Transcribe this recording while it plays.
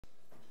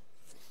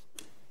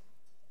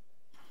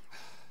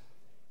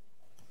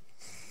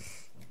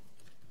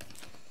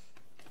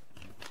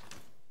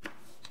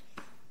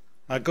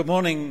Good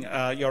morning,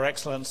 Your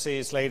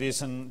Excellencies,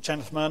 ladies and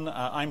gentlemen.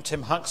 I'm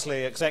Tim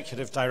Huxley,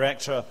 Executive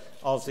Director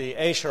of the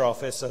Asia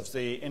Office of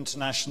the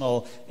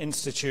International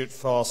Institute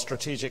for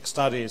Strategic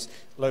Studies,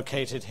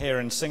 located here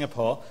in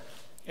Singapore.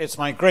 It's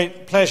my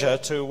great pleasure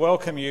to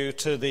welcome you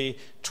to the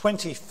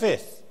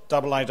 25th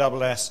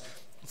IISS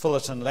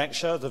Fullerton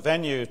Lecture, the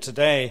venue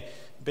today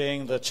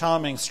being the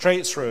charming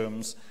Straits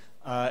Rooms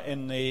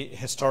in the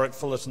historic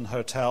Fullerton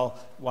Hotel,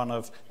 one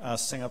of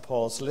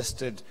Singapore's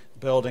listed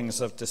buildings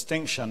of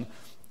distinction.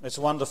 It's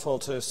wonderful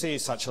to see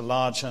such a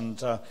large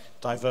and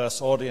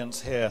diverse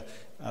audience here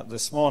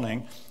this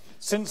morning.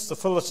 Since the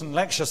Fullerton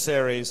Lecture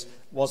Series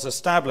was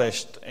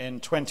established in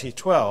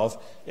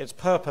 2012, its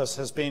purpose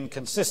has been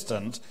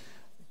consistent: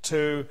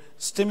 to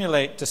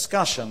stimulate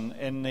discussion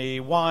in the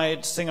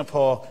wide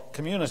Singapore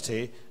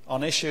community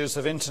on issues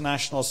of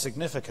international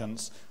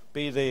significance,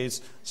 be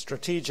these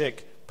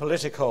strategic,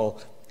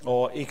 political,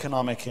 or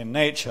economic in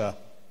nature.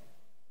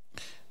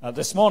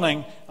 This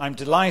morning, I'm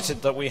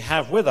delighted that we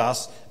have with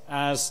us,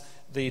 as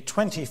the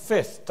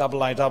 25th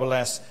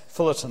IISS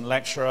Fullerton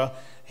Lecturer,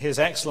 His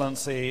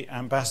Excellency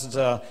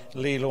Ambassador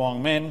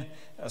Luong Minh,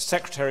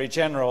 Secretary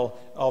General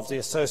of the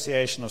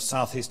Association of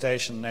Southeast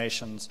Asian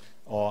Nations,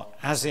 or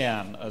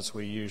ASEAN as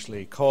we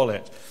usually call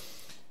it.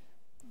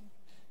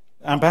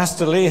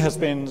 Ambassador Lee has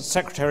been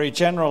Secretary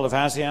General of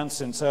ASEAN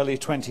since early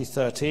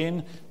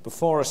 2013.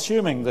 Before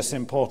assuming this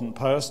important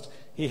post,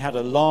 he had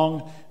a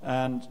long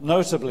and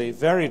notably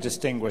very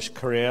distinguished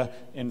career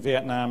in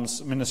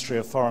Vietnam's Ministry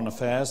of Foreign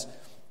Affairs.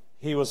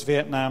 He was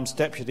Vietnam's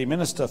Deputy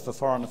Minister for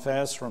Foreign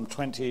Affairs from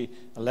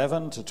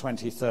 2011 to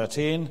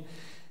 2013.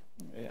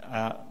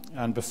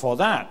 And before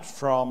that,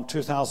 from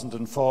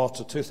 2004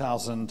 to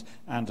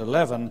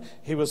 2011,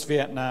 he was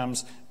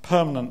Vietnam's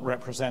permanent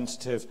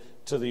representative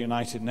to the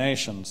United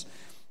Nations.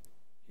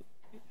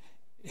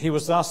 He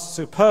was thus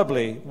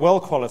superbly well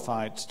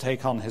qualified to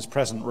take on his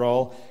present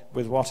role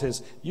with what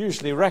is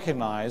usually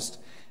recognized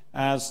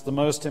as the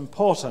most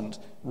important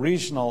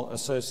regional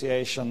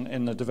association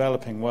in the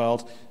developing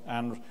world,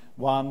 and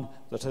one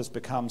that has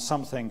become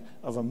something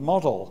of a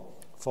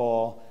model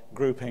for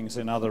groupings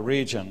in other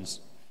regions.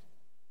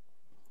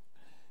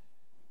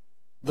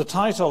 The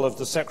title of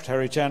the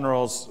Secretary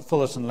General's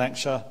Fullerton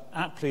Lecture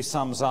aptly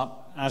sums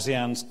up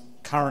ASEAN's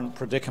current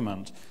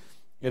predicament.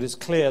 It is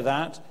clear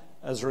that,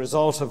 as a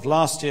result of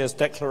last year's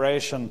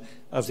declaration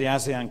of the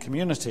ASEAN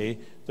community,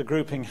 the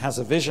grouping has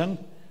a vision,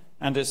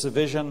 and it's a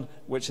vision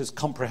which is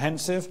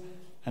comprehensive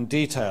and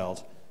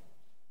detailed.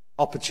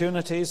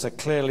 Opportunities are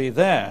clearly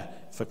there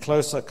for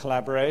closer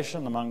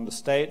collaboration among the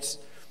states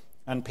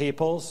and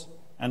peoples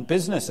and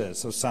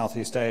businesses of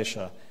Southeast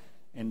Asia.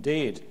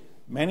 Indeed,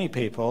 many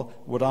people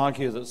would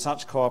argue that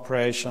such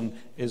cooperation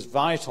is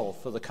vital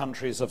for the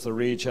countries of the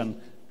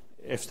region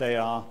if they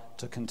are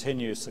to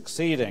continue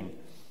succeeding.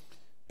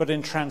 But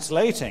in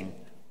translating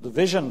the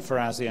vision for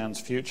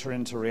ASEAN's future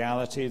into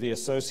reality, the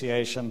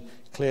association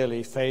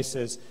clearly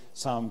faces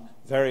some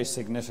very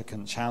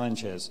significant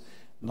challenges.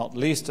 Not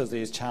least of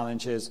these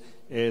challenges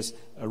is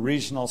a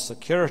regional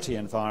security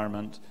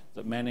environment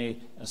that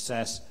many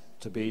assess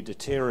to be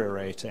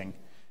deteriorating.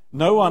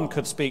 No one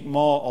could speak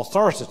more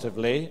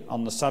authoritatively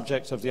on the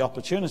subject of the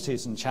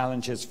opportunities and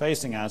challenges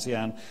facing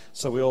ASEAN,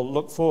 so we all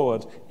look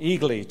forward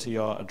eagerly to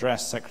your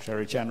address,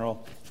 Secretary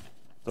General.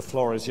 The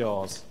floor is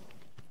yours.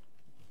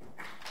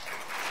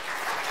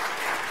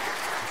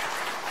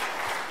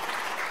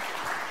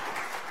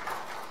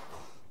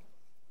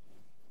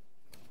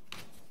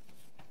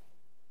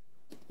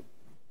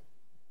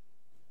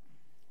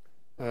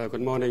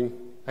 Good morning,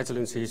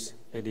 Excellencies,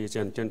 ladies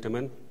and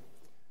gentlemen.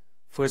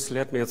 First,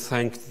 let me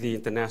thank the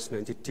International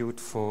Institute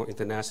for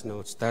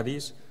International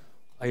Studies,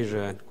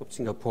 Asia and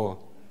Singapore,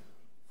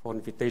 for the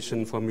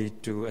invitation for me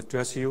to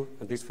address you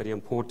on this very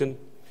important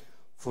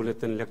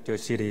Fullerton Lecture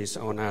Series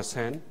on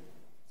ASEAN,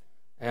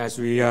 as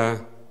we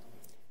are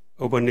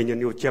opening a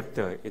new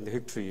chapter in the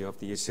history of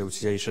the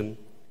association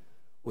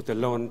with the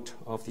launch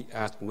of the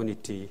ASEAN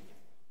community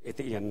at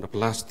the end of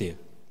last year,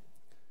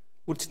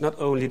 which not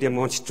only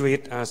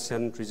demonstrate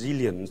ASEAN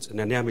resilience and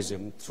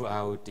dynamism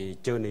throughout the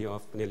journey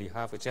of nearly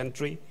half a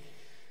century,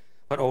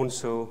 but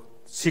also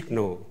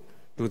signal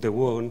to the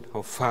world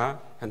how far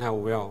and how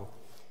well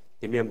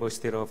the member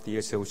states of the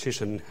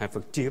association have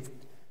achieved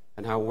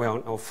and how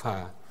well, how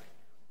far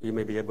we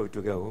may be able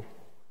to go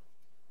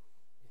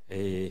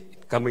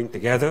coming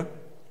together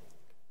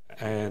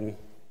and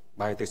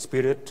by the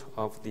spirit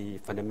of the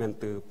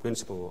fundamental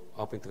principle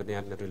of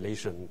international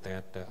relations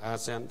that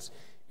ASEAN's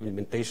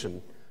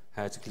implementation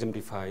has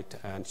exemplified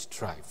and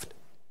strived.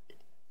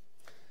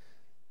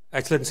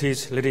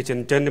 Excellencies, ladies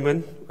and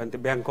gentlemen, when the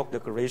Bangkok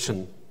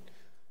Declaration,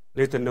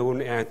 later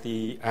known as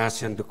the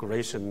ASEAN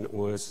Declaration,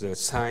 was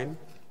signed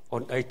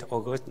on 8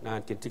 August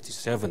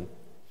 1967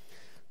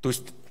 to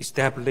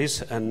establish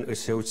an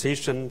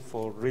association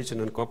for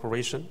regional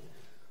cooperation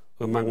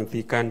among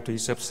the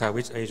countries of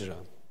Southeast Asia,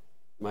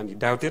 many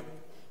doubted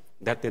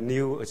that the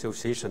new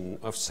association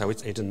of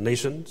Southeast Asian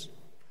nations,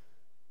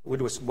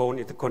 which was born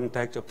in the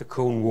context of the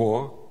Cold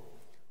War,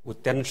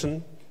 with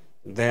tension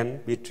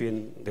then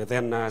between the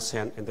then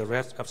ASEAN and the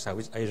rest of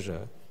Southeast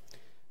Asia,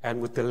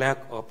 and with the lack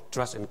of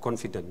trust and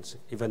confidence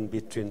even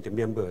between the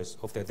members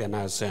of the then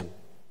ASEAN,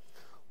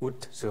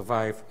 would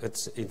survive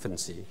its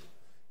infancy.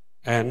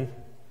 And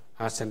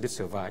ASEAN did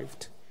survive.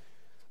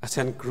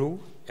 ASEAN grew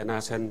and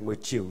ASEAN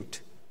matured.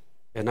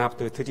 And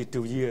after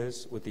 32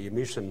 years with the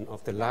admission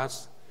of the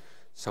last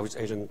Southeast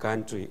Asian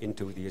country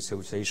into the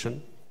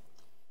association,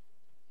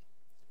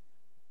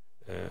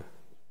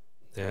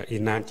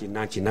 in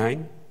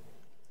 1999,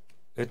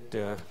 it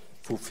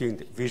fulfilled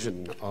the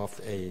vision of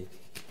the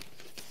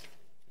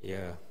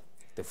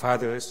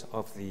fathers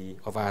of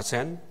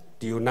ASEAN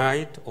to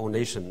unite all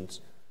nations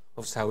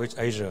of Southeast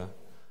Asia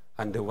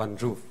under one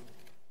roof,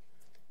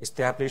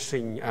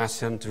 establishing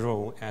ASEAN's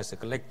role as a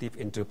collective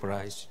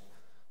enterprise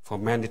for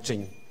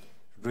managing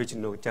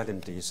regional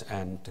challenges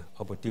and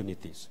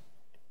opportunities.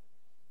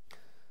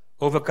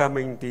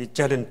 Overcoming the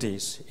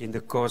challenges in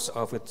the course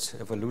of its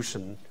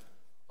evolution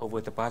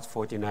over the past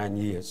 49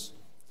 years,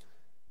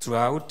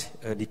 throughout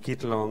a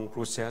decade-long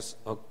process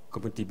of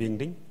community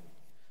building,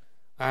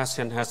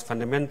 ASEAN has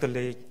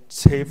fundamentally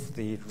shaped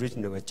the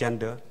regional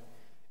agenda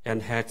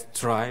and has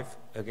thrived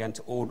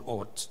against all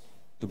odds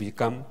to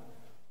become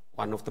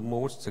one of the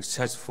most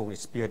successful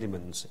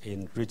experiments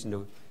in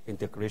regional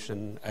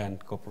integration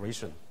and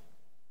cooperation.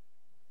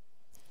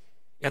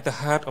 At the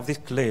heart of this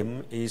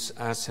claim is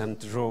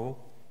ASEAN's role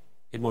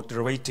in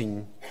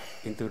moderating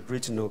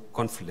interregional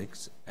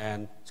conflicts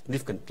and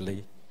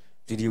significantly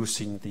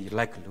reducing the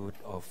likelihood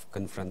of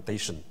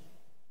confrontation.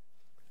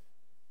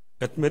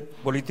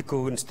 Amid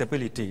political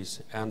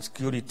instabilities and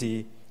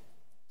security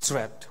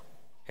threats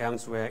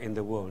elsewhere in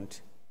the world,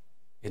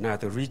 in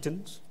other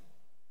regions,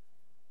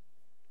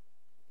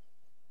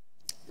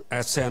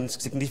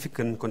 ASEAN's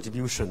significant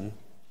contribution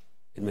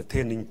in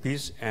maintaining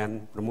peace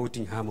and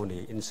promoting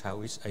harmony in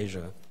Southeast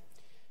Asia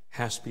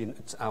has been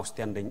its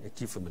outstanding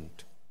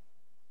achievement.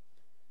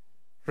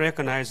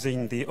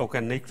 Recognizing the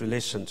organic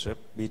relationship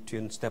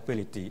between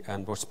stability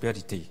and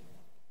prosperity,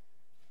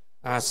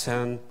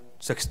 ASEAN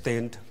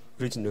sustained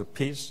regional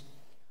peace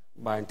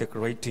by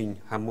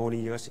integrating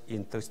harmonious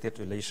interstate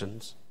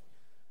relations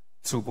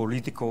through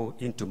political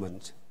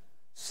instruments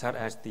such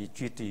as the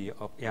Treaty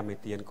of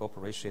Amity and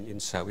Cooperation in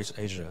Southeast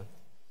Asia,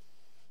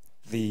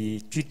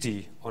 the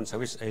Treaty on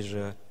Southeast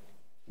Asia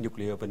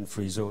Nuclear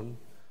Weapon-Free Zone,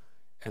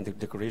 and the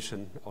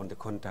Declaration on the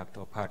Conduct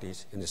of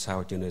Parties in the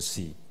South China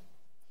Sea,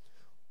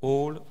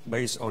 all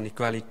based on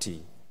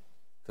equality,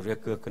 the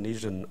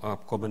recognition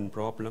of common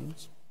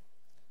problems,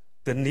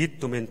 the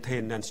need to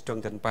maintain and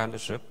strengthen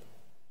partnership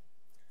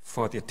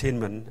for the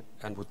attainment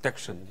and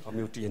protection of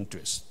mutual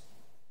interests,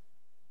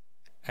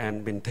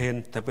 and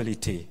maintain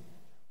stability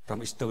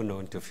from external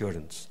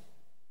interference,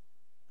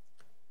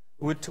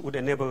 which would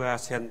enable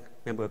ASEAN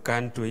member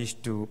countries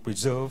to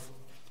preserve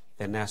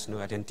their national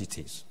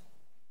identities.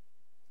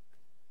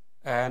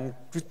 And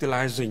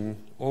crystallizing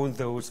all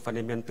those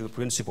fundamental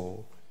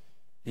principles,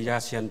 the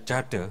ASEAN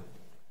Charter,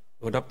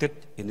 adopted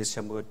in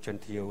December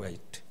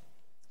 2008,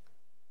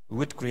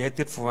 which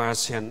created for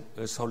ASEAN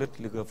a solid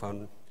legal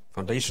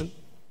foundation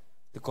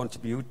to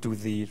contribute to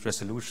the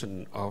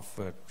resolution of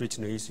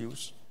regional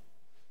issues,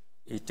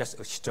 is just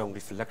a strong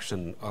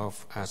reflection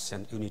of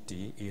ASEAN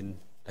unity in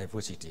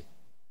diversity.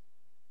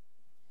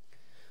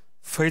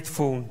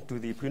 Faithful to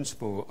the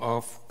principle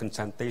of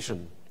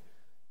consultation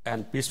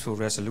and peaceful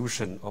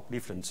resolution of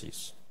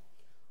differences,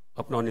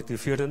 of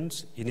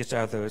non-interference in each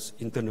other's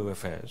internal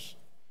affairs,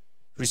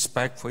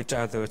 respect for each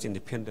other's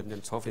independence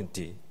and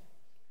sovereignty,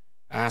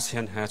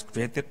 ASEAN has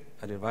created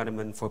an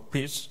environment for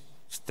peace,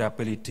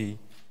 stability,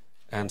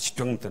 and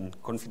strengthened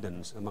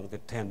confidence among the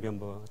 10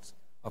 members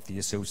of the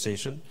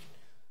association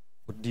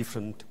with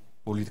different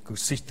political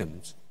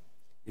systems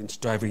in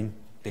striving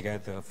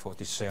together for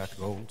the shared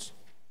goals.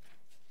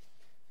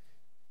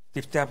 The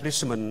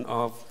establishment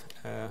of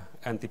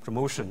and the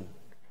promotion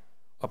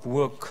of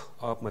work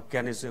of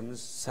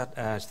mechanisms such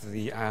as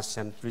the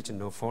ASEAN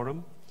Regional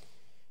Forum,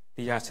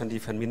 the ASEAN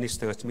Defense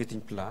Ministers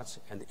Meeting Plus,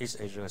 and the East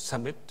Asia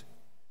Summit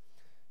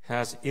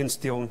has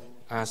instilled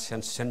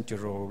ASEAN's central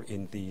role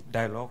in the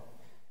dialogue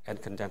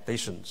and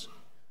consultations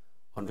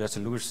on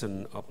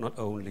resolution of not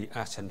only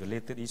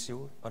ASEAN-related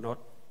issues,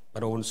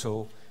 but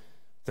also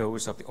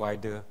those of the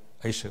wider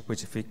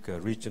Asia-Pacific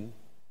region,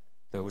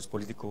 those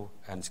political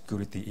and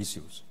security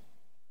issues.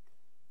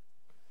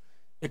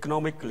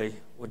 Economically,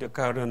 with the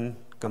current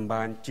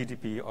combined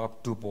GDP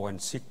of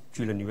 $2.6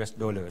 trillion in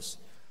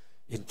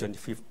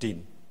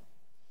 2015,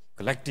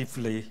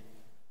 collectively,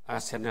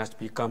 ASEAN has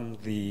become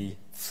the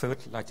third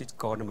largest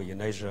economy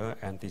in Asia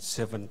and the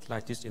seventh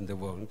largest in the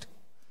world.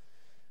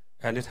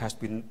 And it has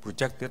been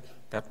projected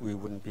that we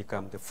will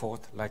become the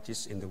fourth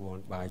largest in the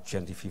world by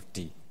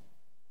 2050.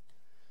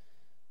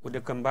 With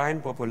a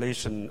combined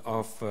population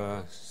of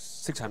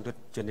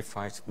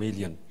 625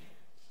 million,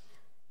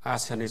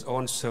 ASEAN is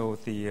also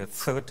the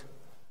third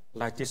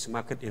largest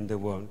market in the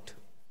world,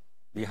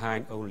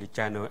 behind only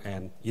China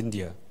and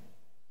India.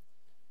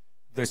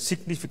 The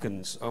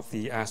significance of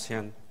the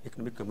ASEAN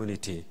economic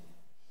community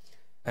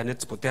and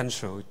its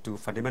potential to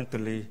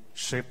fundamentally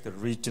shape the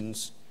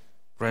region's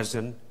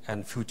present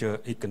and future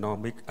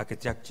economic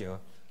architecture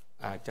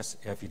are just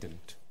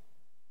evident.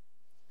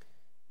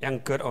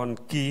 Anchored on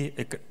key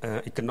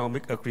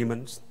economic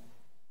agreements,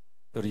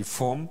 the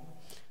reform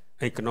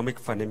economic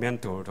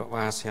fundamentals of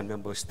ASEAN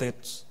member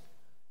states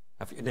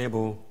have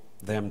enabled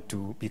them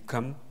to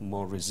become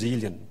more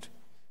resilient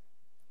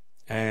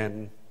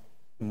and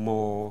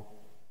more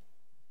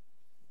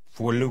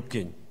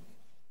forward-looking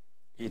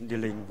in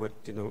dealing with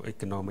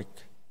economic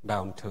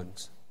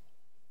downturns.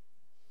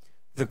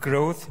 The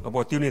growth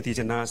opportunities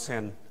in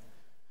ASEAN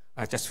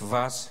are just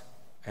vast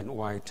and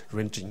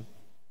wide-ranging.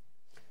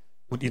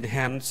 With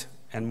enhanced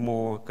and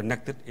more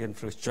connected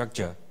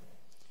infrastructure,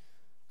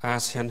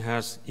 ASEAN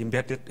has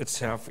embedded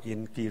itself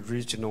in key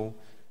regional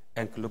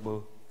and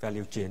global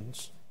value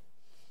chains,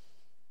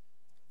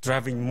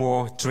 driving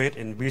more trade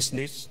and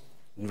business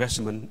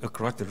investment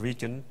across the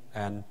region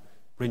and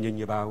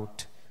bringing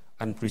about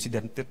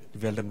unprecedented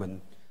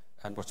development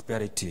and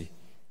prosperity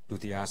to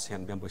the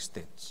ASEAN member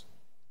states.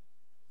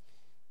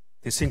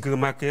 The single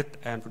market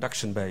and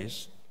production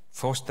base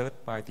fostered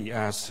by the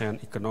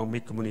ASEAN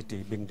economic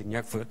community building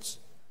efforts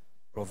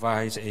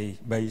provides a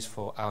base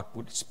for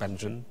output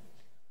expansion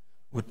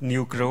with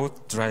new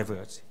growth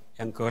drivers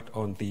anchored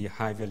on the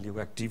high-value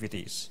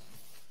activities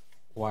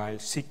while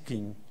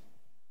seeking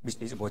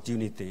business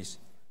opportunities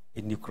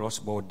in new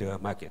cross-border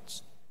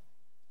markets.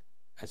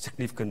 And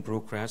significant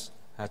progress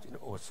has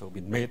also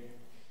been made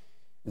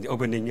in the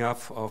opening up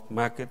of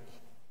market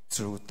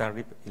through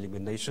tariff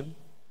elimination,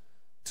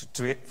 to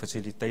trade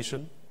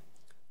facilitation,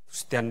 to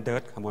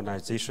standard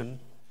harmonization,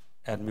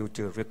 and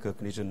mutual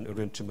recognition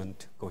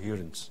arrangement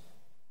coherence.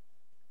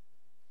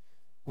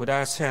 With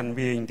ASEAN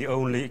being the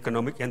only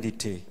economic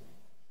entity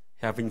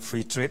having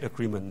free trade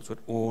agreements with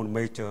all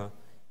major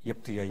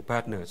FTA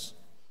partners,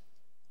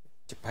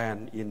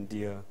 Japan,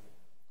 India,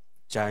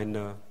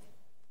 China,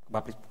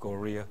 Republic of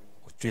Korea,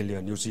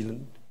 Australia, New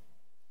Zealand,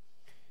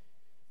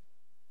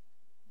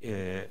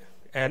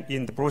 and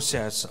in the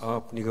process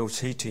of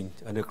negotiating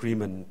an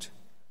agreement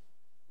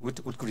which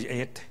would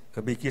create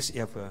the biggest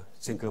ever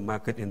single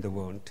market in the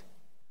world,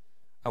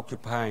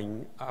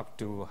 occupying up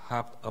to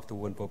half of the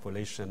world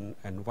population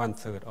and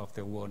 1/3 of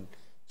the world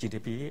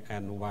GDP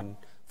and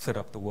 1/3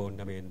 of the world,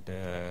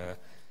 the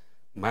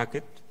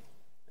market,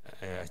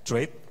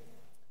 trade,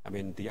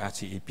 the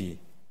RCEP.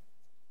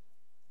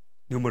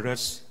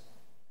 Numerous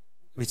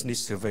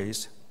business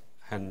surveys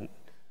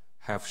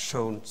have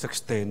shown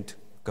sustained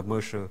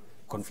commercial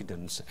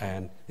confidence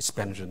and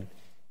expansion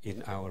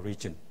in our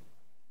region.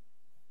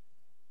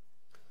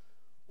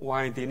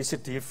 While the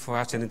initiative for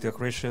ASEAN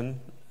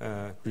integration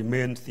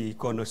remains the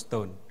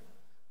cornerstone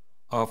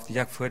of the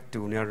effort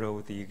to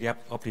narrow the gap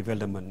of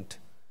development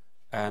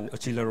and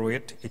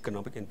accelerate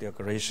economic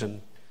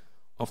integration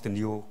of the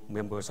new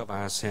members of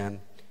ASEAN,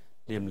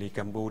 namely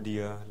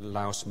Cambodia,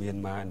 Laos,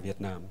 Myanmar, and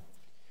Vietnam,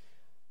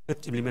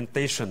 its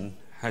implementation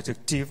has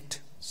achieved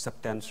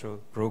substantial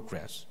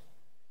progress,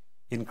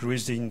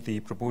 increasing the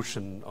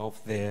proportion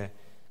of their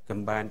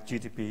combined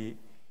GDP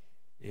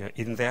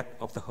in that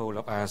of the whole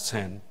of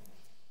ASEAN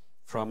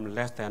from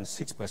less than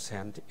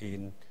 6%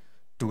 in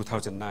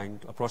 2009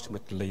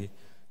 approximately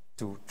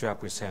to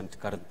 12%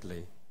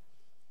 currently.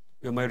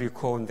 You may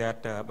recall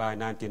that by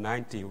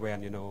 1990,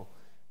 when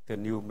the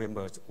new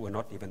members were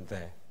not even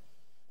there,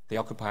 they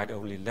occupied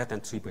only less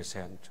than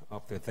 3%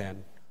 of the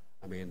then,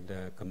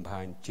 the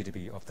combined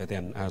GDP of the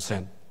then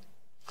ASEAN.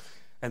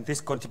 And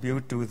this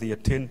contributes to the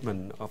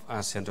attainment of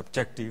ASEAN's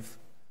objective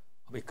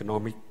of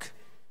economic,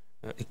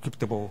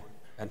 equitable,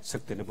 and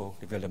sustainable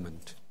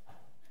development.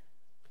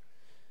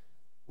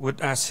 With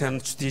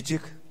ASEAN's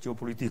strategic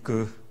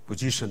geopolitical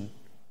position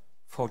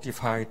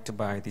fortified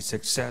by the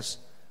success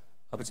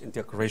of its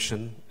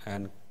integration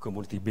and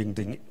community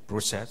building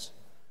process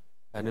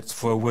and its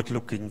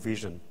forward-looking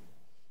vision,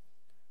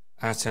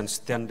 ASEAN's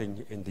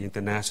standing in the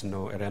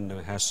international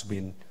arena has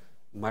been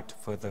much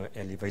further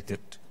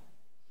elevated.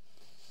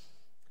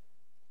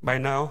 By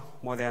now,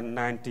 more than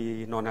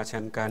 90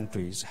 non-ASEAN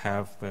countries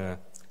have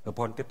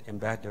appointed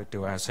ambassadors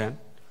to ASEAN,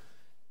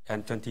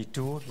 and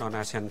 22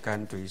 non-ASEAN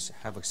countries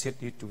have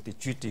acceded to the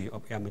Treaty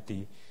of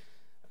Amity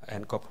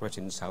and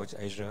Cooperation in South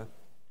Asia,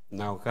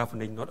 now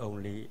governing not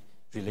only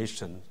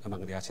relations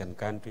among the ASEAN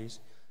countries,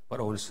 but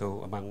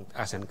also among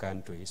ASEAN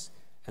countries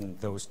and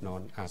those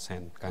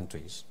non-ASEAN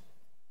countries.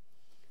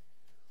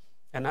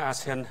 And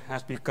ASEAN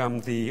has become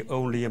the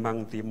only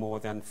among the more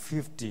than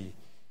 50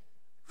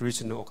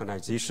 regional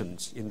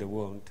organizations in the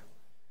world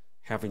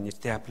having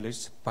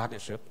established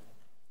partnership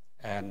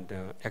and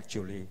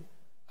actually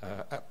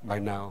by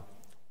now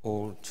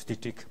all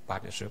strategic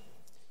partnership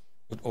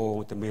with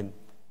all the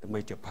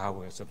major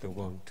powers of the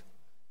world,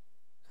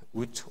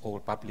 which all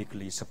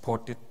publicly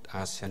supported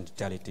ASEAN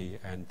totality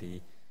and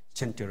the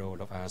central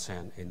role of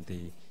ASEAN in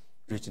the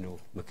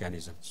regional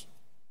mechanisms.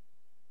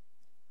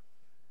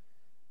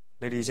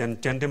 Ladies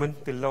and gentlemen,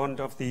 the launch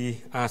of the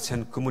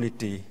ASEAN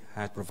community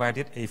has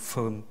provided a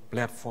firm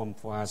platform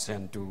for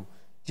ASEAN to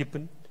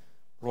deepen,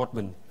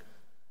 broaden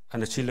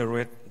and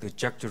accelerate the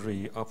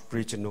trajectory of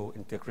regional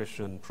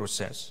integration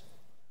process,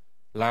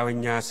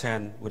 allowing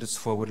ASEAN with its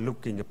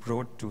forward-looking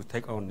approach to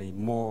take on a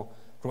more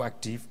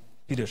proactive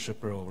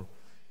leadership role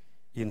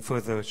in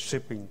further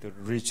shaping the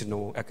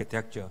regional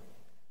architecture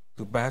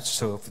to best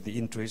serve the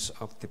interests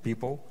of the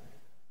people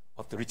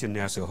of the region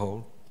as a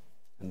whole,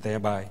 and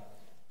thereby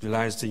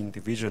realizing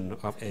the vision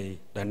of a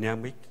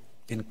dynamic,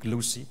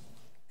 inclusive,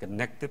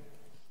 connected,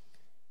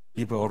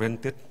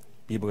 people-oriented,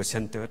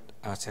 people-centered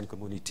ASEAN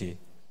community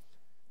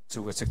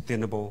through a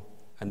sustainable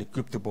and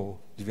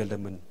equitable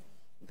development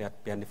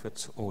that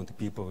benefits all the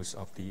peoples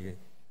of the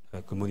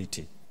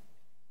community.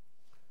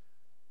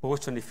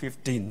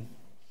 Post-2015,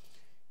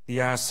 the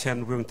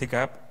ASEAN will take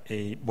up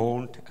a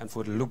bold and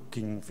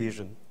forward-looking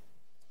vision,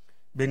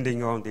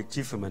 building on the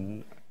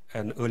achievement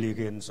and early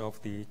gains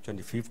of the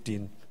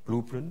 2015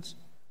 blueprints,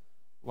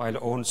 while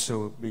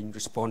also being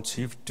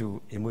responsive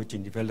to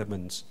emerging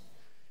developments,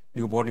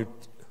 new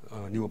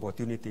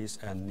opportunities,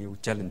 and new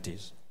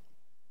challenges.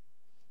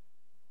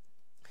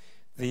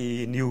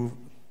 The new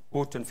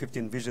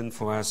post-2015 vision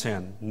for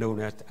ASEAN, known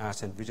as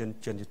ASEAN Vision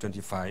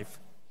 2025,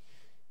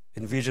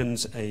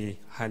 envisions a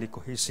highly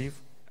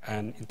cohesive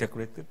and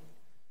integrated,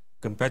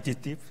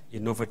 competitive,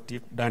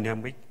 innovative,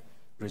 dynamic,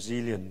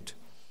 resilient,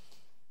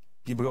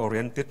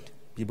 people-oriented,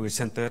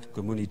 people-centered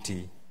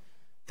community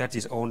that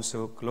is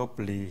also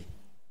globally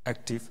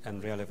active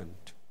and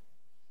relevant.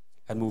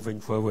 And moving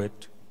forward,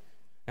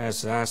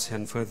 as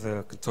ASEAN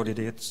further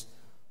consolidates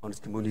on its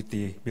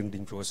community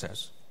building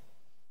process,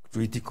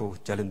 critical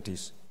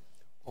challenges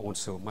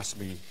also must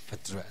be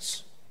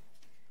addressed.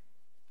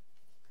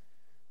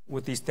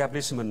 With the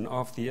establishment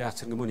of the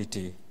ASEAN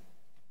community,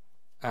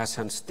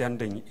 ASEAN's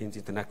standing in the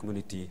international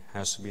community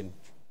has been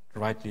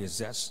rightly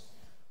assessed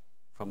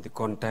from the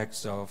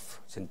context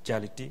of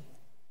centrality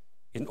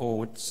in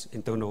all its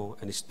internal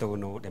and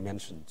external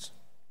dimensions.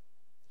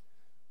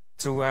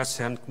 Through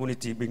ASEAN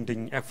community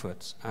building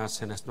efforts,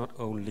 ASEAN has not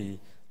only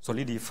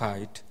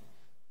solidified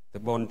the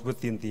bond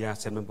within the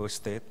ASEAN member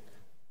state,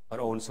 but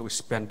also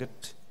expanded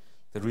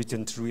the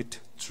region's reach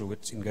through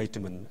its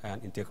engagement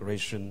and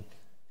integration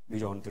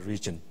beyond the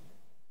region.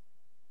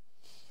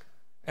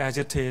 As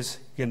it is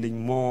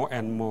gaining more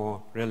and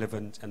more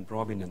relevance and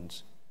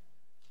prominence,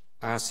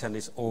 ASEAN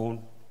is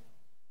all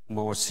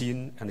more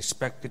seen and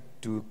expected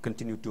to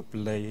continue to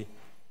play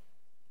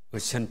a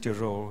central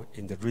role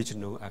in the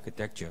regional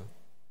architecture,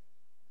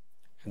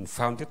 and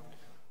founded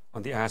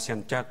on the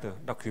ASEAN Charter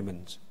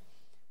documents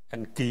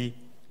and key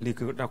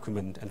legal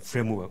document and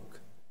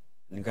framework,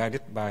 and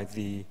guided by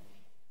the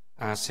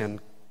ASEAN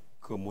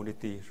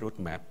Community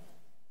Roadmap,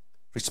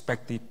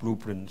 respective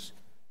blueprints,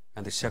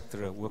 and the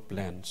sectoral work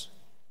plans.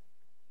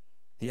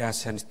 The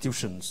ASEAN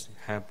institutions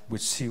have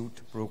pursued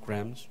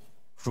programs,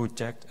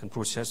 projects, and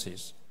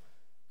processes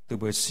to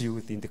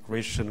pursue the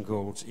integration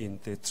goals in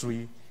the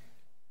three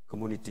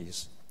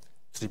communities,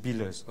 three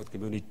pillars of the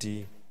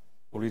community: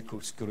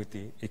 political,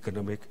 security,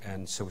 economic,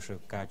 and social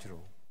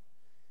cultural.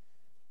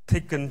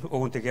 Taken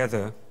all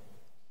together,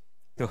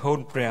 the whole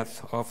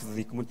breadth of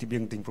the community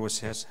building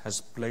process has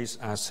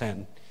placed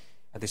ASEAN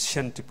at the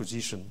center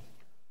position,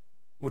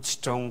 with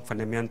strong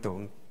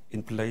fundamentals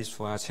in place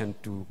for ASEAN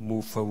to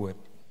move forward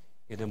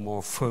in a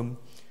more firm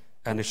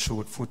and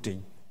assured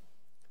footing,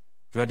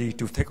 ready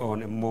to take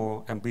on a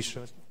more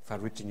ambitious,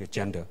 far-reaching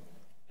agenda.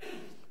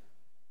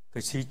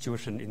 The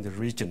situation in the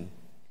region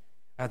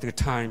at the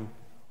time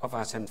of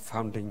ASEAN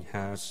founding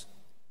has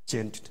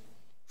changed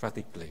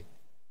drastically.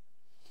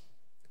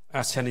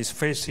 ASEAN is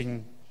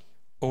facing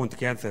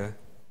altogether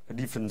a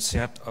different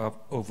set of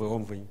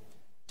overwhelming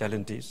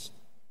challenges,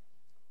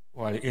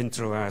 while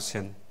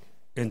intra-ASEAN,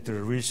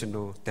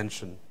 inter-regional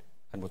tension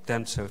and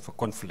potential for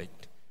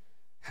conflict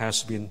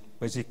has been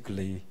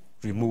basically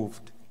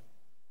removed,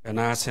 and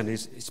ASEAN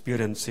is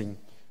experiencing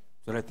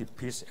relative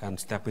peace and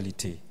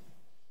stability.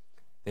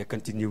 There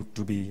continue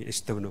to be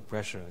external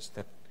pressures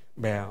that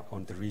bear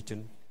on the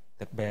region,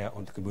 that bear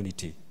on the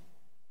community.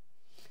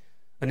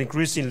 An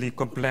increasingly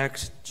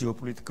complex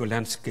geopolitical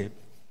landscape,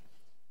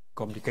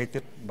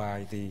 complicated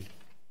by the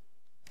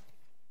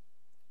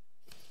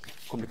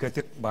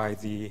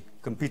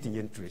competing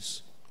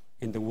interests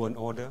in the world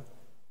order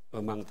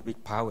among the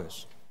big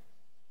powers,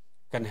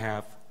 can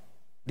have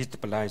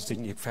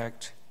destabilizing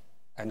effect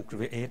and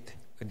create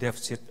a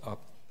deficit of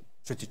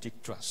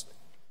strategic trust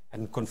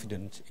and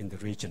confidence in the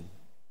region.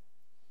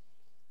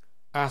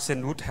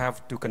 ASEAN would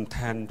have to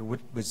contend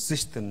with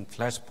persistent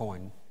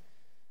flashpoints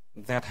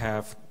that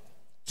have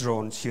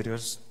drawn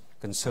serious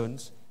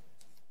concerns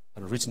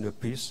on regional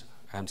peace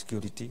and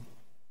security,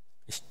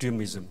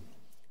 extremism,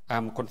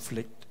 armed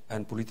conflict,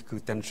 and political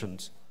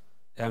tensions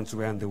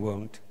around the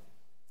world,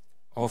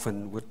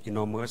 often with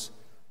enormous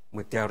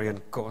material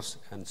costs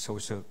and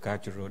social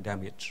cultural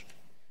damage,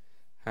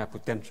 have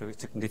potentially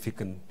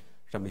significant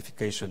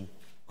ramifications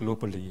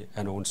globally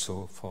and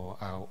also for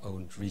our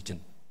own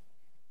region.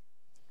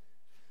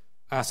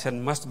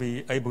 ASEAN must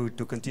be able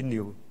to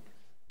continue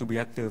to be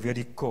at the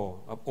very core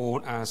of all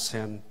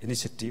ASEAN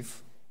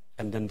initiatives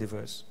and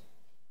endeavors,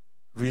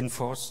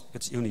 reinforce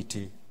its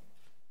unity,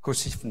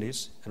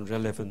 cohesiveness and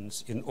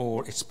relevance in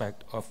all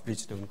aspects of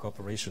regional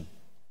cooperation.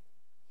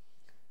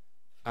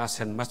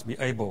 ASEAN must be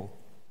able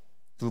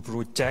to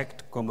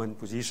project common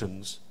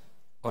positions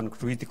on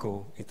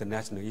critical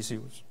international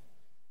issues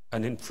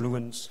and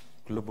influence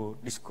global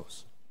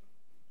discourse.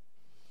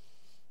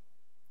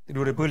 The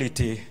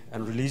durability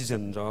and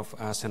resilience of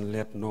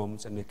ASEAN-led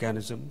norms and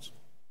mechanisms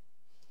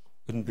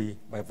will be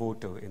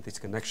pivotal in this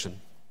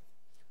connection.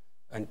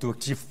 And to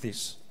achieve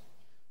this,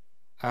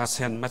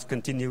 ASEAN must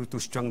continue to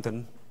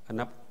strengthen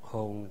and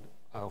uphold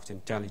our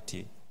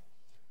centrality.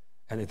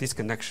 And in this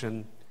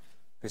connection,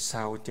 the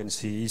South China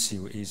Sea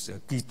issue is a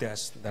key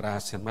test that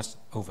ASEAN must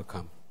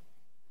overcome.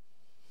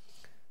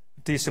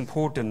 It is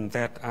important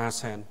that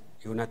ASEAN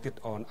united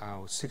on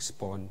our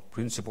six-point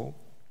principle,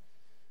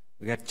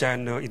 get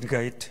China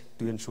engaged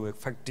to ensure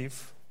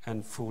effective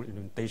and full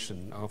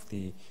implementation of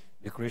the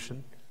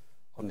Declaration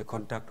on the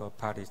Conduct of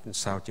Parties in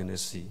South China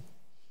Sea,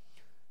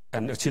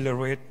 and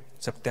accelerate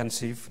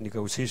substantive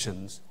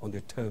negotiations on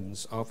the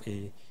terms of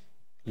a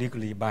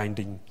legally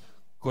binding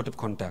code of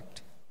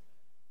conduct,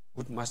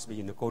 which must be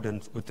in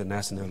accordance with the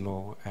national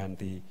law and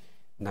the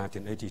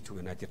 1982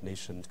 United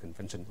Nations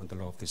Convention on the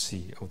Law of the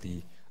Sea, or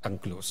the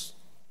UNCLOS.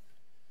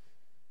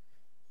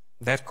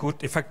 That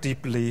could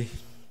effectively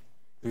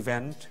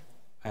prevent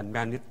and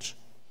manage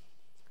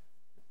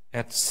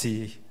at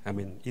sea,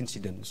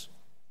 incidents,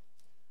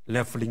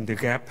 leveling the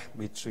gap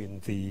between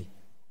the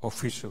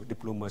official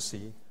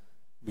diplomacy,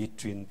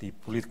 between the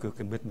political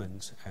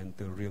commitments and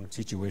the real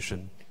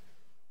situation.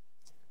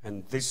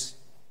 And this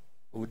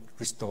would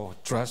restore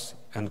trust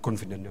and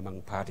confidence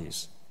among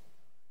parties,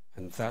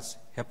 and thus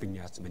helping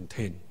us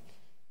maintain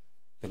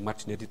the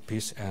much needed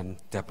peace and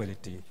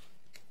stability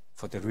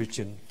for the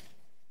region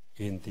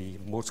in the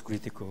most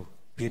critical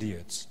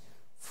periods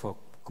for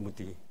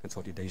community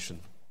consolidation.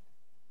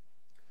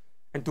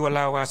 And to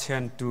allow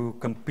ASEAN to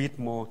compete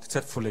more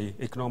successfully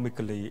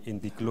economically in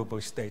the global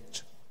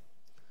stage,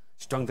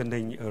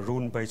 strengthening a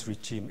rule-based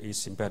regime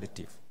is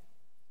imperative.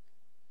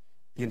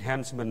 The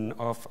enhancement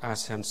of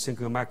ASEAN's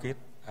single market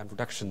and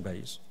production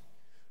base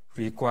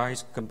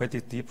requires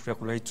competitive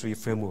regulatory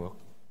framework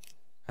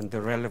and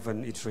the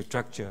relevant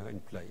infrastructure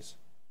in place.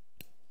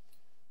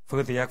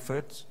 Further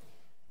efforts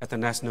at the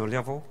national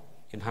level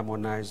in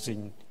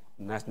harmonizing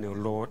national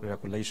law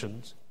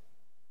regulations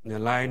and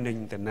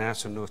aligning the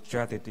national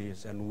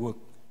strategies and work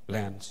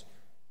plans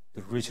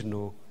to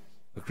regional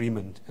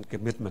agreements and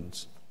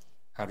commitments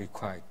are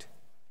required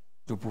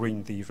to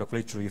bring the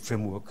regulatory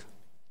framework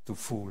to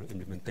full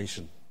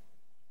implementation.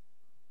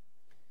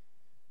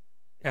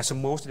 As a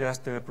most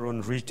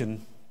disaster-prone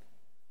region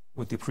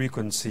with the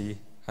frequency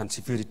and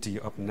severity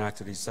of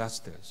natural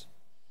disasters,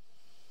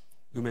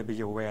 you may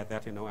be aware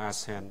that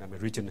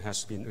ASEAN region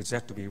has been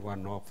exerted to be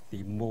one of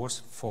the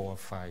most 4 or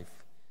 5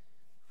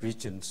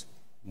 regions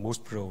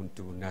most prone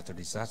to natural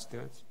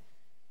disasters.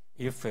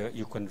 If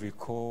you can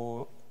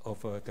recall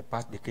over the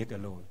past decade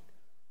alone,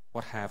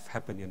 what have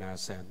happened in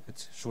ASEAN?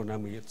 It's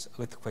tsunami, it's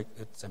earthquake,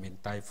 it's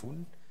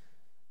typhoon,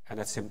 and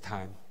at the same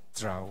time,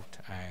 drought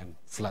and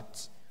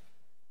floods.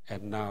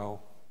 And now,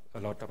 a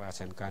lot of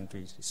ASEAN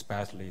countries,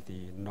 especially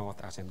the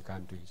North ASEAN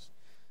countries,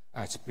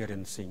 are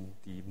experiencing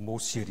the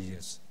most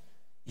serious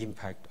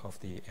impact of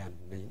the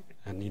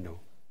El Nino.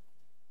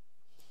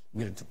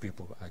 Millions of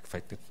people are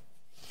affected.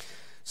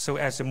 So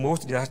as the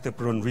most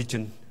disaster-prone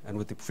region and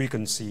with the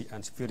frequency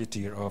and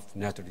severity of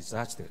natural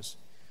disasters,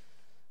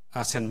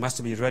 ASEAN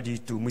must be ready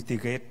to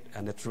mitigate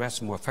and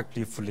address more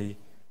effectively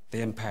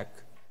the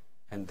impact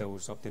and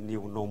those of the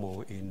new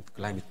normal in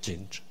climate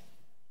change.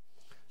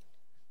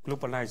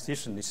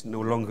 Globalization is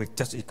no longer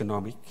just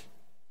economic,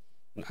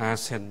 and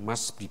ASEAN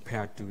must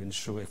prepare to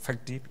ensure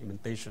effective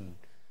implementation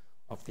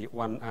of the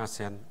One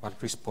ASEAN, One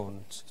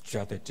Response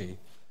strategy,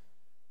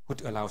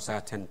 which allows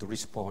ASEAN to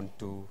respond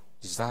to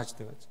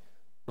disasters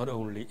not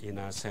only in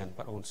ASEAN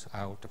but also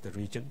out of the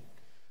region,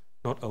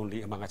 not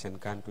only among ASEAN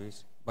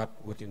countries,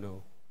 but with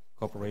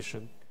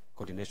cooperation,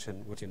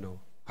 coordination with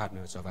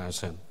partners of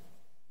ASEAN.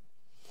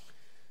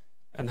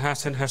 And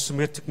ASEAN has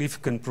made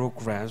significant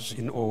progress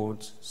in all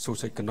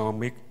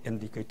socioeconomic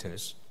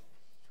indicators,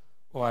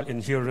 while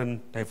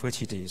inherent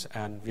diversities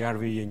and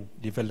varying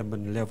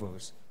development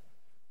levels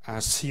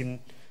are seen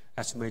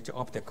as major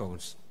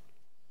obstacles.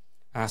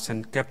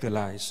 ASEAN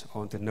capitalized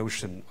on the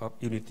notion of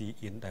unity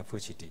in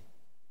diversity,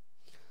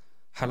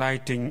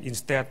 highlighting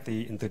instead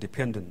the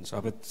interdependence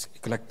of its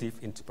collective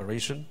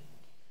inspiration,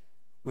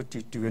 which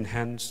is to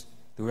enhance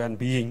the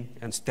well-being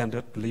and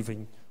standard of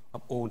living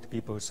of all the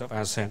peoples of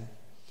ASEAN,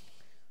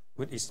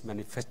 which is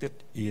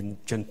manifested in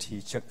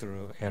 20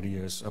 sectoral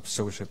areas of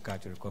social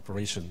cultural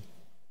cooperation.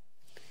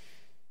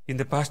 In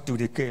the past 2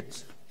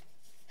 decades,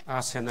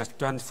 ASEAN has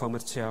transformed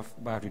itself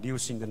by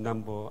reducing the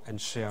number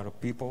and share of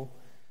people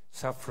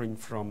suffering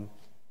from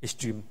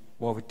extreme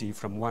poverty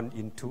from 1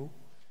 in 2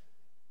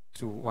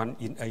 to 1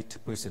 in 8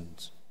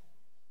 persons.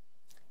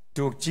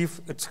 To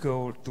achieve its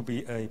goal to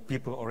be a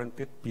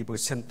people-oriented,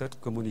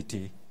 people-centered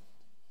community,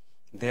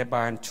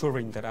 thereby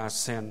ensuring that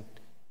ASEAN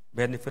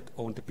benefit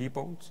all the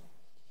peoples,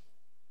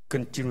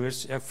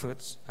 continuous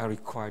efforts are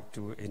required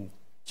to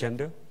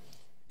gender,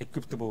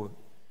 equitable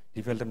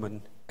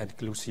development, and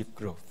inclusive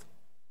growth.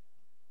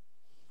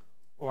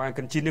 While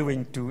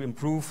continuing to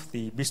improve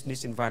the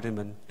business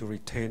environment to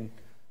retain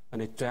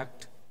and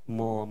attract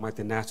more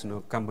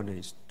multinational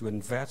companies to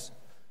invest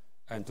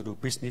and to do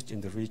business in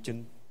the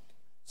region,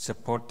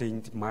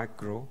 supporting the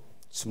micro,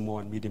 small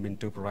and medium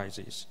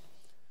enterprises,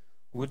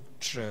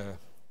 which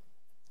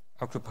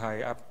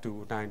occupy up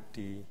to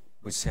 90%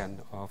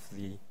 of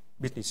the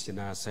business in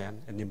ASEAN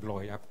and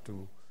employ up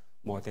to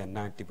more than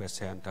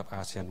 90% of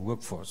ASEAN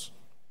workforce.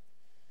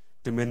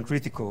 Remain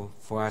critical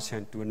for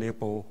ASEAN to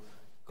enable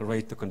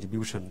greater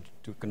contribution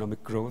to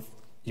economic growth,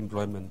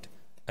 employment,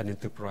 and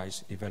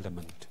enterprise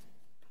development.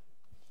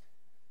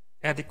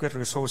 Adequate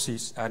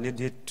resources are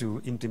needed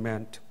to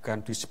implement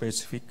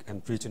country-specific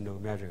and regional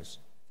measures.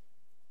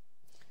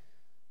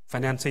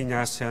 Financing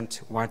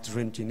ASEAN's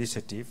wide-range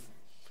initiative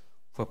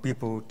for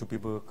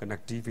people-to-people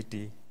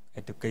connectivity,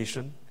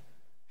 education,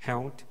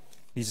 health,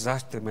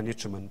 disaster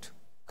management,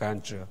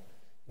 culture,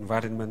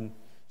 environment,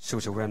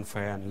 social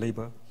welfare, and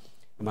labor,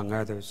 among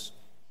others,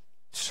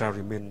 shall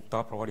remain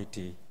top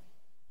priority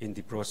in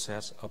the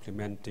process of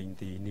implementing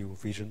the new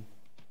vision.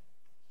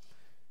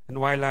 And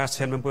while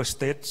ASEAN member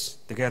states,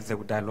 together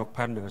with dialogue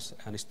partners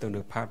and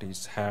external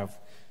parties, have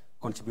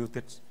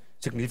contributed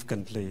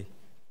significantly,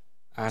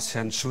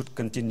 ASEAN should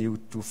continue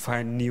to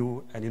find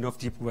new and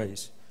innovative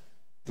ways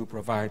to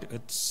provide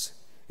its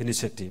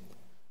initiative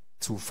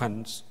through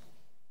funds,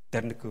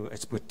 technical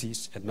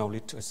expertise, and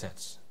knowledge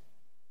assets.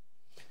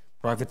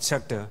 Private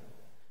sector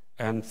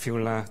and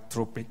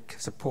philanthropic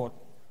support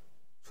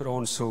should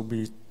also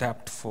be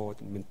tapped for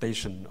the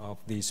implementation of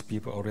these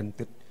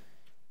people-oriented,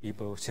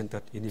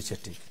 people-centered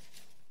initiative.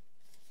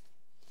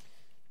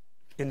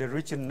 In a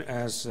region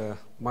as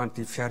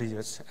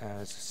multifarious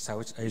as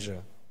South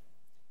Asia,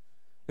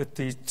 it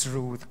is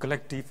through the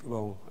collective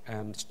will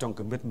and strong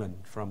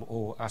commitment from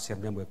all ASEAN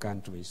member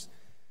countries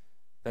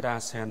that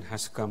ASEAN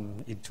has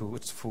come into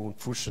its full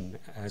fruition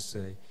as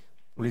a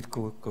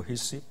political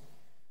cohesive,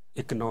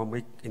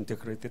 economically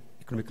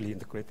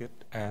integrated,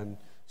 and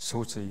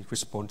socially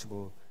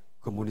responsible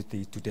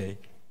community today.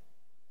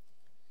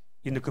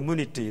 In a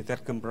community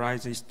that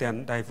comprises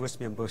 10 diverse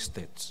member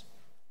states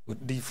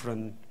with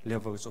different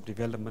levels of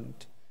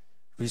development,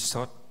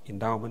 resource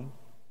endowment,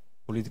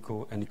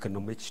 political and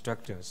economic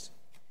structures,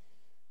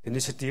 the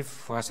initiative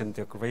for ASEAN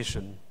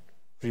integration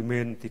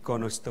remains the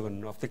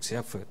cornerstone of this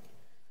effort,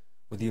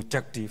 with the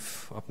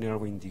objective of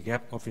narrowing the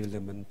gap of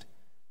development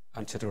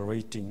and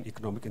accelerating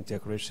economic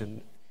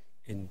integration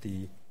in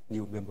the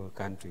new member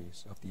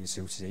countries of the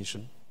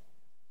association.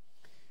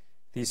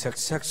 The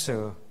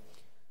successor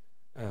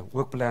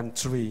Work Plan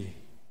 3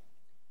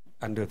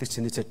 under this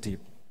initiative,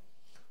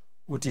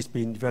 which is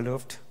being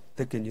developed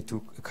taking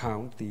into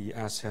account the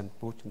ASEAN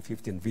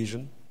post-2015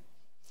 vision,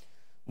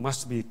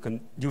 must be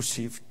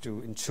conducive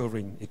to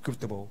ensuring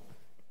equitable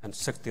and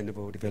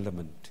sustainable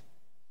development,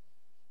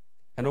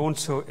 and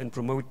also in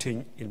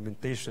promoting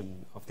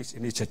implementation of this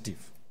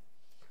initiative.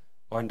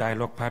 Our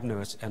dialogue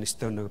partners and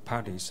external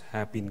parties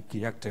have been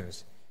key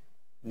actors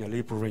in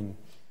delivering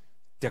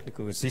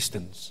technical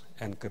assistance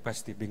and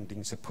capacity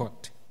building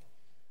support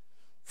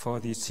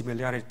for the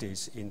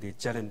similarities in the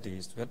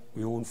challenges that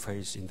we all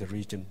face in the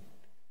region.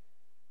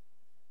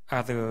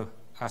 Other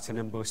ASEAN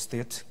member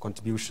state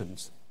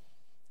contributions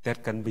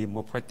that can be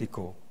more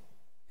practical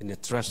in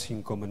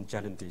addressing common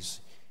challenges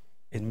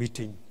in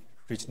meeting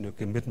regional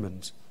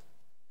commitments,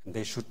 and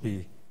they should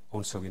be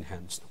also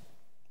enhanced.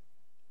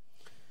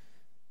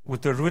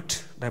 With the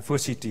rich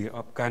diversity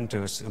of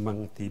countries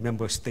among the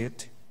member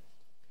states,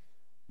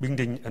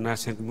 building an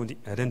ASEAN community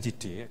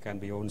identity can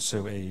be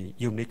also a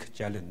unique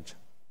challenge.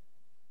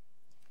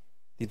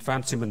 The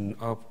advancement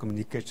of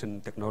communication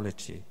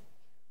technology,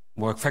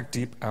 more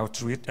effective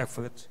outreach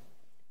efforts,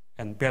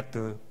 and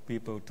better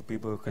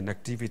people-to-people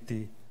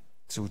connectivity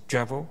through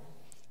travel,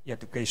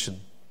 education,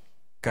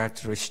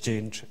 cultural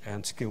exchange,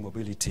 and skill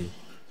mobility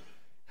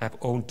have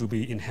all to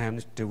be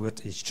enhanced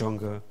towards a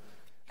stronger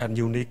and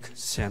unique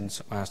sense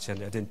of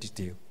ASEAN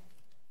identity.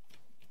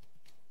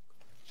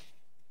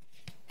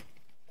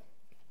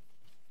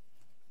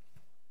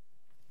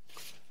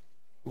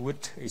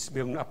 Which is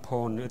built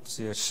upon its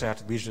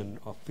shared vision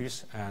of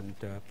peace and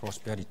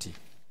prosperity.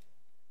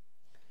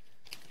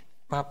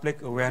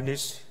 Public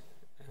awareness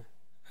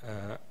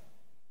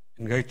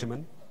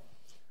engagement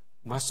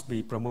must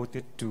be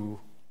promoted to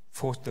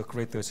foster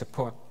greater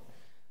support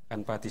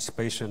and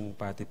participation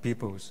by the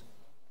peoples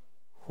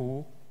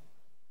who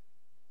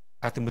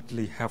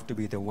ultimately have to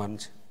be the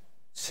ones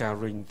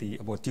sharing the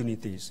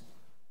opportunities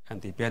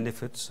and the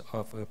benefits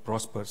of a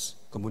prosperous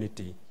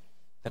community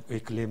that we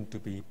claim to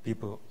be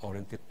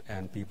people-oriented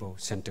and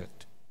people-centered.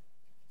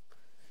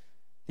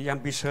 The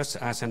ambitious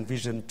ASEAN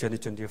Vision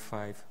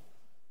 2025,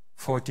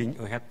 forging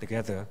ahead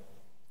together,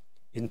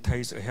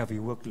 entails a heavy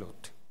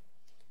workload,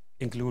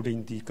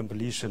 including the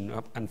completion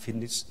of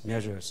unfinished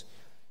measures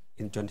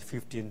in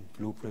 2015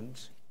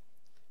 blueprints,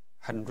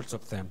 hundreds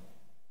of them.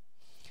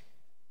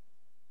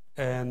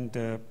 And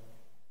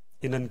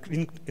in an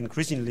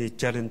increasingly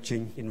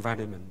challenging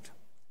environment,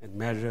 and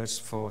measures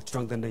for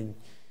strengthening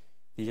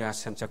the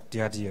ASEAN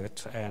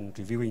Secretariat and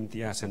reviewing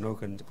the ASEAN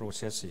organ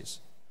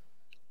processes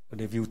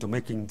with a view to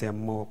making them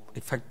more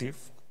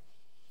effective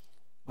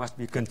must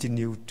be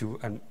continued to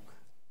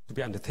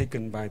be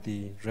undertaken by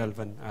the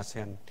relevant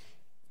ASEAN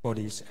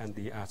bodies and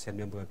the ASEAN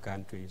member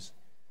countries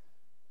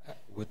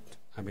with,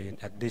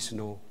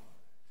 additional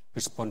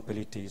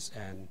responsibilities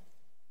and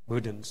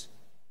burdens,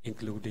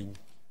 including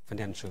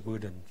financial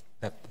burden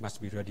that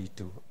must be ready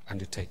to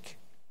undertake.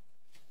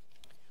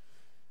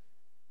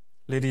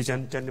 Ladies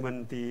and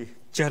gentlemen, the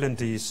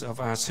challenges of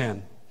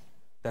ASEAN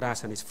that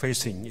ASEAN is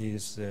facing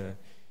is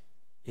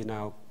in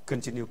our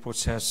continued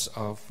process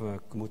of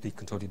community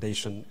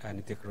consolidation and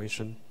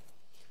integration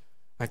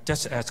are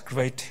just as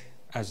great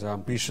as our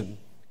ambition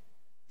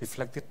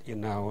reflected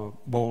in our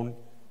bold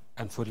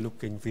and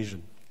forward-looking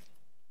vision.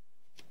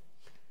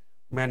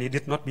 Many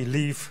did not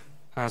believe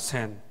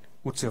ASEAN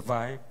would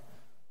survive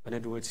when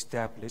it was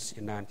established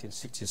in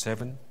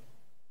 1967,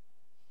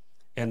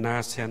 and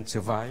ASEAN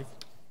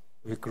survived.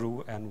 We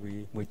grew and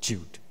we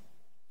matured.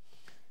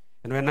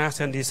 And when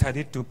ASEAN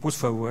decided to push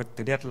forward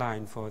the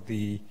deadline for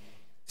the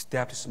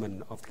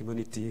establishment of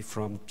community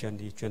from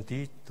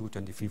 2020 to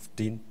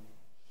 2015,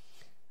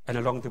 and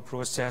along the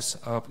process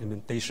of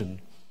implementation,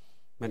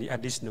 many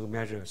additional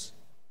measures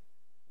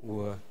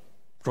were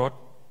brought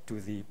to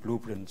the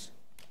blueprints.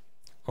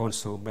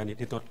 Also, many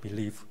did not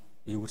believe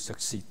we would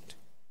succeed.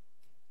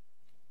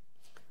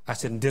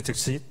 ASEAN did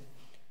succeed,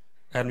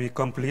 and we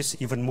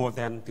accomplished even more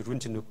than the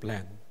regional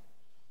plan.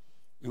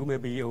 You may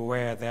be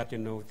aware that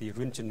the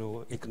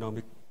regional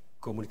economic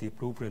community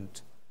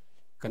blueprint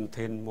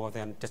contained more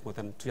than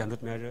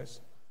 300 measures.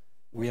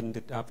 We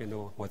ended up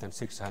more than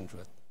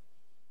 600.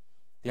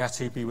 The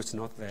RCP was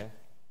not there,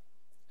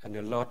 and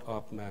a lot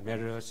of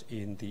measures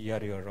in the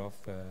area of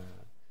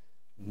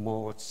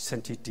more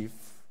sensitive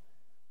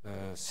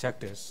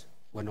sectors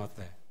were not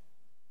there.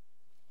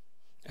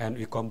 And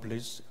we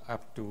accomplished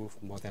up to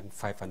more than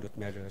 500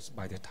 measures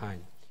by the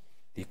time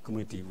the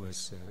community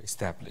was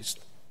established.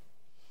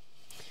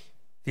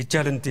 The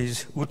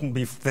challenges wouldn't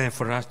be there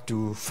for us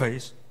to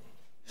face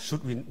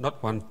should we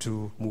not want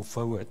to move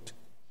forward.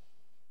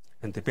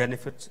 And the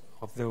benefits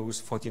of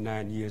those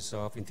 49 years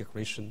of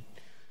integration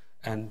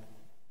and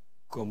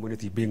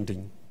community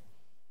building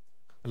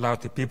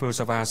allowed the peoples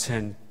of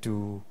ASEAN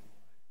to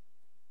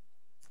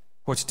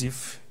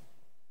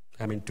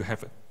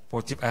have a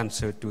positive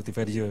answer to the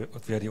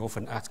very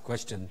often asked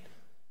question,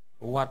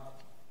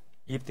 what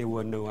if there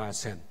were no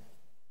ASEAN?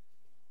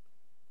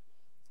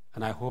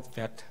 And I hope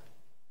that,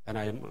 and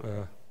I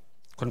am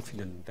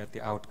confident that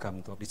the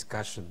outcome of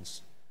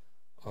discussions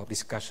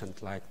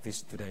like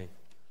this today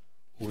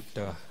would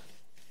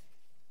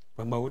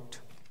promote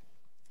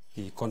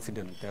the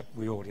confidence that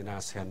we all in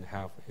ASEAN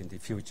have in the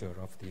future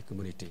of the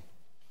community.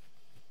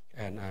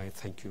 And I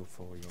thank you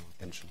for your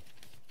attention.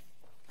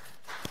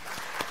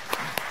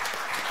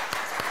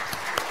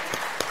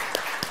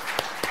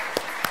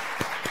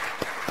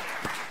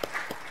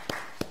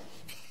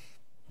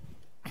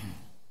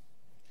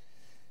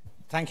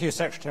 Thank you,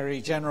 Secretary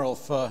General,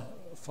 for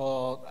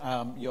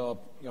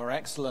your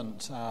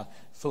excellent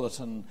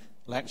Fullerton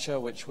lecture,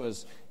 which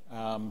was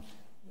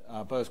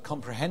both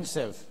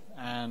comprehensive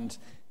and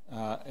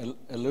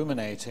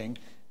illuminating.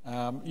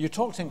 You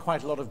talked in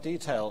quite a lot of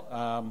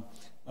detail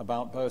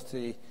about both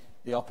the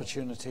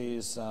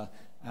opportunities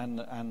and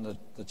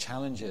the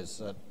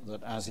challenges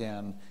that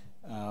ASEAN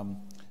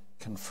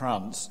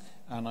confronts,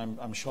 and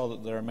I'm sure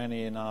that there are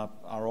many in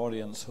our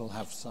audience who will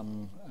have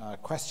some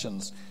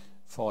questions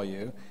for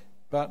you.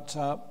 But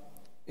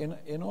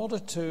in order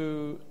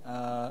to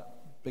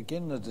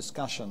begin the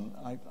discussion,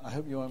 I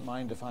hope you won't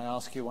mind if I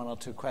ask you one or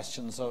two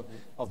questions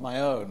of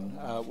my own,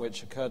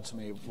 which occurred to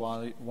me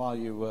while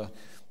you were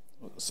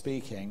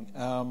speaking.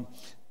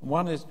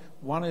 One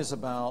is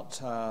about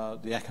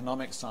the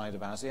economic side of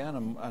ASEAN,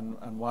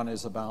 and one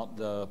is about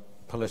the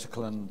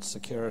political and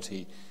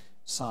security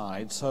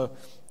side. So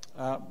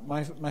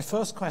my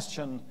first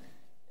question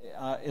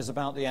is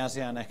about the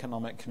ASEAN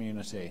economic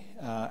community.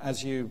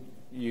 As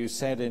you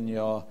said in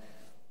your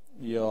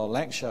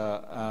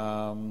lecture,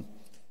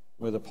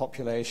 with a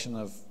population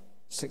of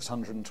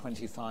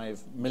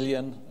 625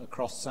 million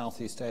across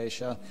Southeast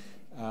Asia,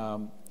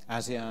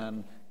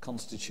 ASEAN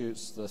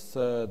constitutes the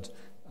third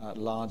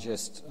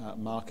largest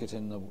market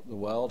in the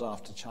world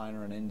after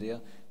China and India.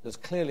 There's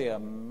clearly a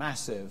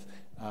massive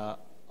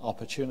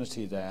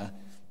opportunity there.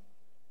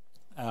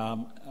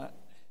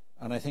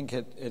 And I think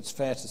it's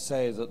fair to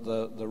say that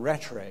the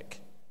rhetoric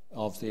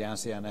of the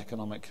ASEAN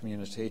economic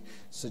community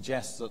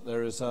suggests that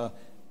there is a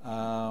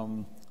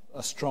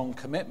strong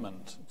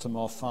commitment to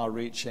more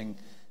far-reaching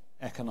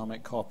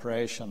economic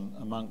cooperation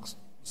amongst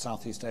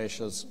Southeast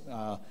Asia's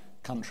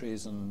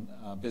countries and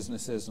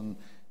businesses and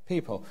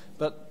people.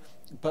 But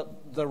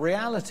the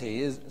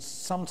reality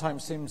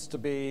sometimes seems to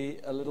be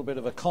a little bit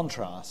of a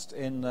contrast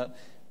in that,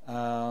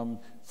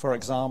 for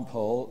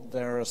example,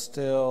 there are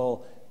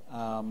still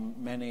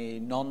many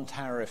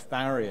non-tariff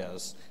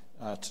barriers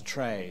to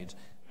trade,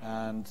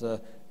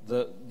 and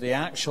the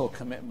actual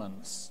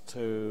commitments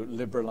to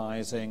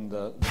liberalizing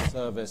the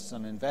service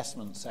and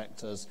investment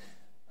sectors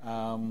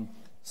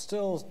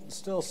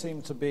still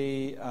seem to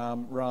be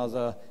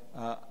rather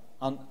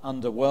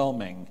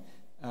underwhelming.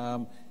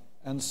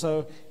 And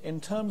so in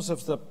terms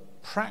of the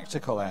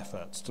practical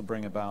efforts to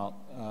bring about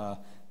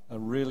a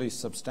really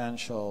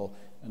substantial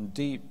and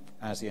deep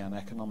ASEAN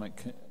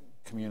economic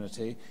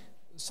community,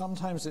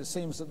 sometimes it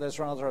seems that there's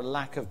rather a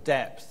lack of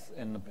depth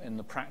in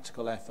the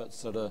practical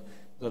efforts that are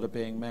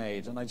being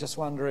made. And I just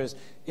wonder, is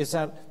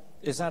that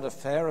a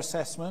fair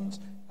assessment?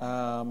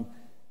 And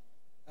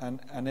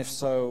if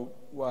so,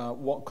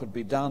 what could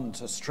be done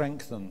to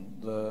strengthen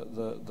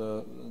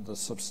the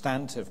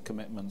substantive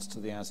commitments to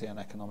the ASEAN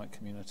economic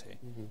community?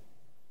 Mm-hmm.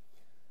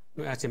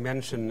 As I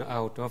mentioned,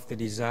 out of the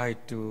desire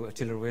to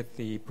accelerate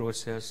the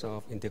process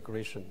of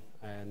integration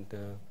and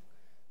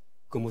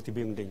community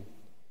building,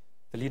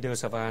 the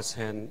leaders of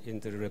ASEAN, in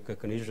the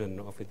recognition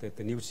of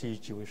the new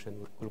situation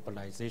with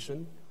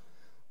globalization,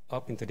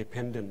 of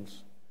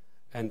interdependence,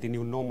 and the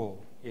new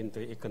normal in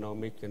the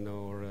economic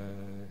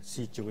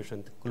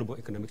situation, the global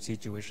economic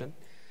situation,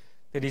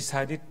 they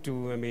decided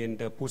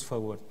to push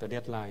forward the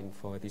deadline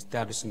for the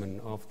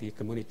establishment of the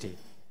community.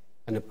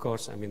 And of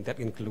course, that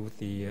includes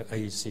the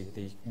AEC,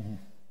 the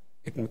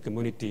economic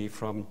community,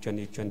 from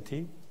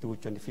 2020 to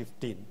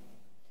 2015.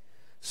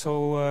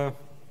 So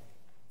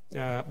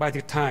by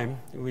the time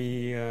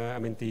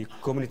the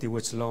community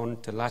was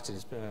launched last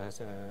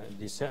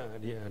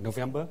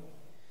November,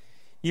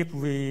 if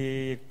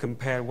we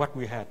compare what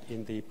we had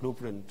in the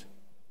blueprint,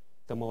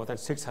 the more than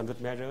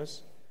 600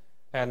 measures,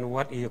 and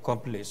what we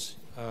accomplished,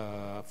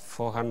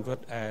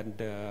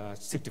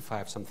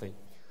 465 something,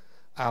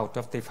 out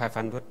of the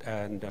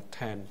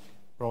 510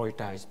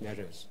 prioritized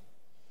measures.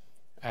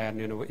 And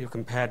you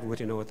compared with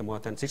the more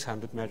than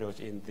 600 measures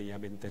in the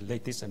the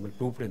latest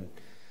blueprint,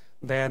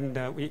 then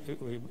we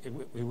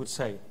would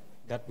say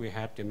that we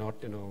had not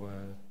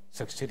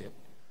succeeded.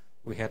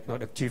 We had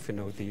not achieved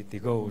the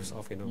goals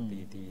of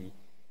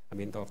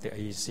of the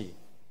AEC.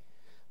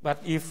 But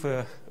if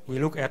we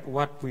look at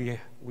what we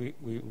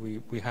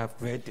have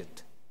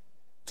created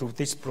through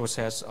this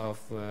process of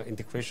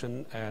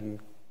integration and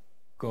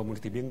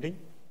community building,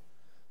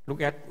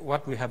 look at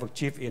what we have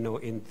achieved in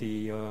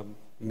the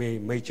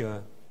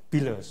major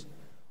pillars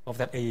of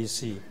that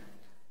AEC: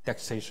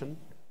 taxation,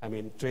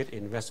 trade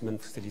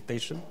investment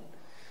facilitation.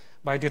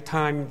 By the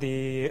time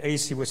the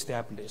AEC was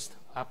established,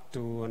 up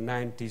to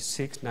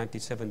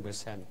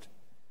 96-97%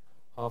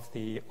 of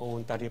the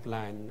own tariff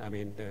line,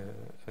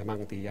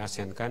 among the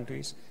ASEAN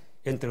countries,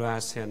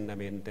 inter-ASEAN,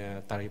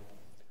 the tariff,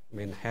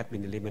 had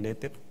been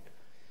eliminated.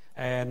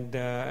 And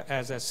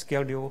as a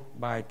schedule,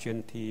 by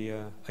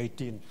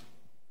 2018,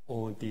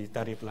 all the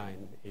tariff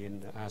line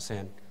in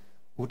ASEAN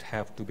would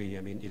have to be,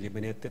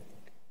 eliminated.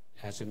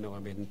 As you know,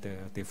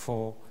 the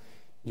 4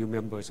 new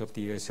members of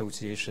the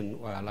association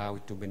were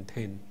allowed to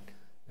maintain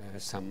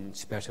some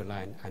special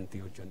line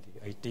until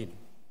 2018.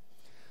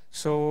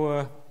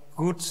 So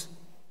goods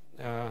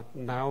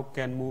now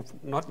can move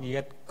not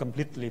yet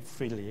completely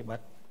freely,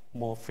 but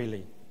more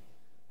freely,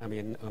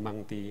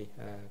 among the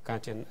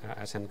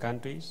ASEAN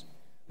countries.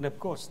 And of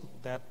course,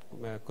 that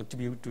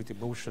contribute to the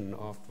motion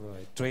of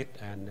trade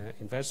and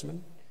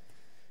investment.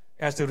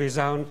 As a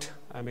result,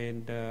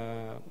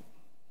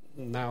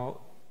 now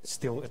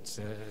still it's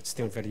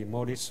still very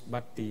modest,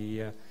 but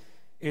the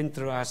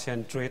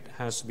inter-ASEAN trade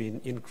has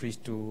been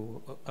increased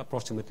to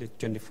approximately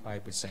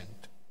 25%,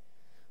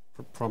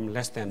 from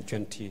less than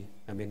 20,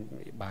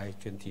 by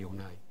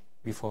 2009,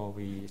 before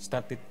we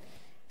started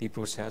the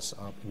process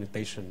of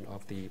implementation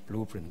of the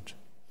blueprint.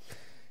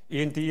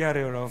 In the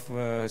area of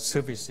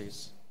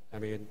services,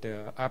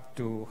 up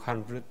to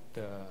 100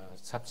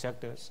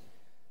 subsectors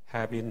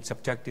have been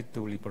subjected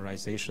to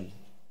liberalization.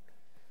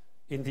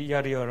 In the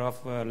area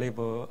of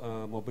labor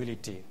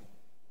mobility,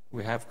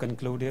 we have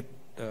concluded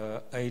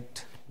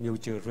 8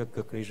 mutual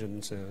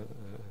recognition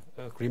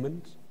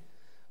agreements,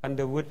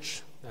 under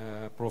which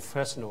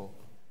professionals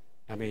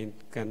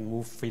can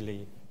move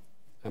freely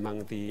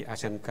among the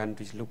ASEAN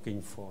countries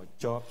looking for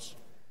jobs.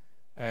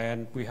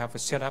 And we have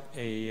set up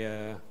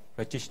a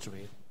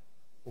registry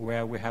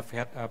where we have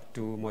had up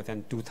to more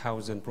than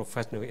 2,000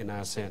 professionals in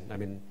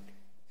ASEAN,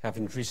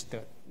 having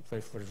registered for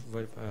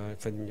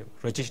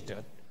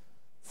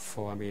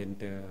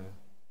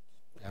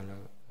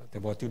the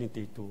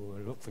opportunity to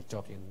look for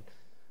jobs in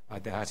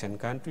the ASEAN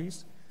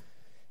countries.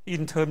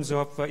 In terms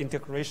of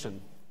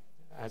integration,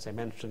 as I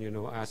mentioned,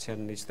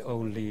 ASEAN is the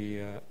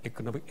only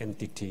economic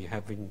entity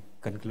having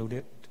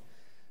concluded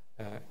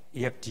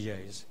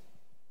EFTAs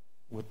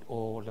with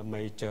all the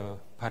major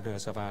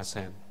partners of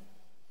ASEAN: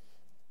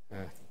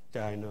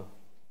 China,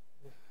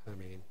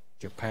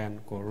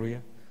 Japan,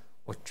 Korea,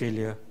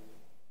 Australia,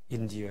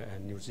 India,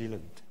 and New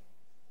Zealand.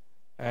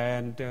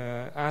 And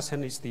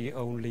ASEAN is the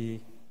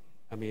only,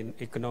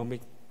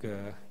 economic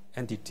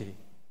entity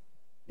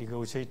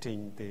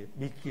negotiating the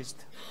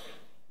biggest,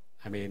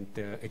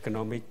 the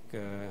economic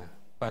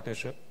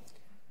partnership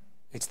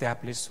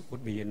established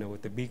would be,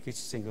 the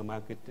biggest single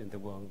market in the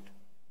world.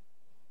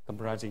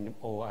 comprising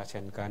all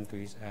ASEAN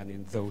countries and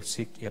in those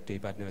 6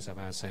 FTA partners of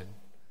ASEAN.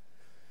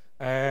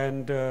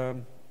 And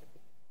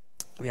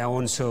we are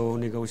also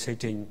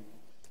negotiating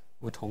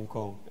with Hong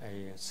Kong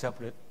a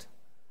separate,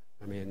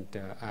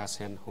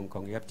 ASEAN Hong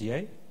Kong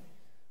FTA.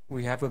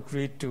 We have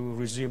agreed to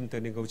resume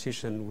the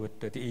negotiation with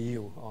the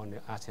EU on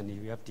the ASEAN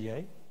EU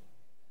FTA.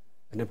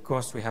 And of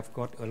course, we have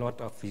got a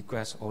lot of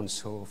requests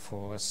also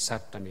for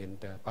such,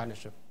 the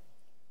partnership.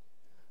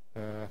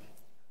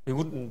 We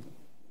wouldn't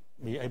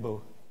be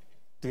able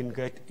to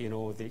engage in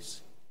all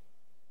this,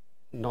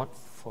 not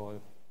for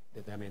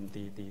the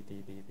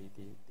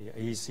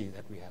AEC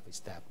that we have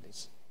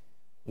established,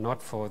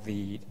 not for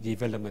the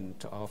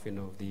development of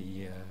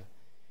the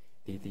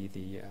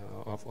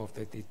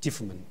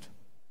achievement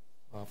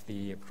of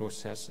the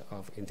process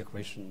of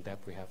integration that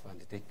we have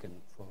undertaken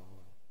for,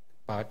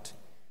 but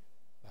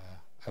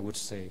I would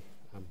say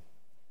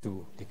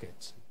 2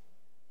 decades.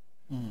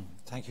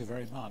 Thank you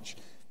very much.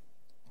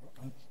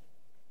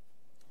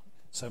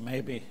 So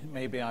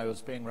maybe I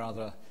was being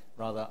rather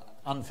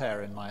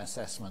unfair in my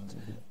assessment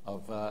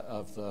of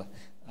the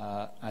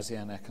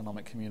ASEAN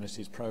Economic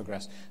Community's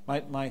progress.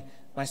 My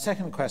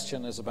second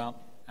question is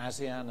about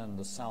ASEAN and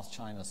the South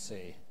China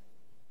Sea.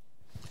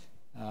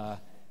 I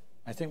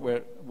think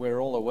we're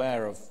all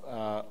aware of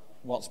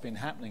what's been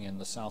happening in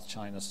the South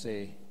China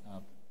Sea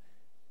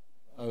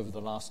over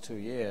the last 2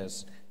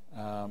 years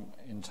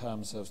in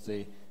terms of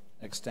the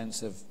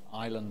extensive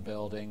island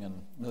building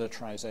and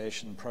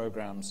militarization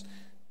programs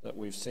that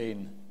we've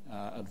seen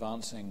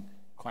advancing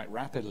quite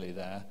rapidly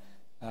there.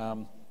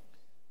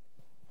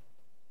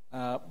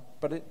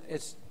 But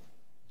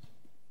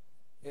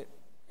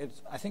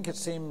I think it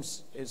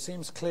seems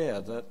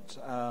clear that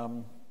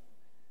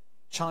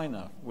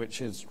China,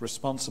 which is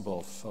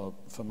responsible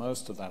for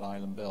most of that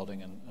island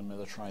building and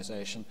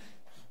militarization,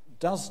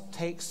 does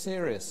take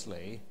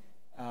seriously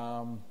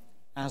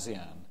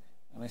ASEAN.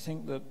 And I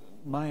think that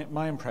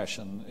my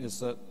impression is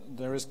that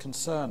there is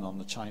concern on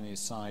the Chinese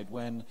side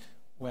when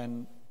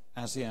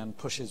ASEAN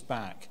pushes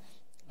back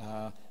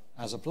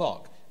as a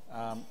bloc.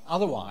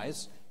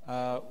 Otherwise,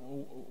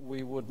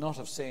 we would not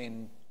have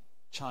seen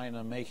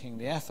China making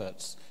the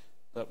efforts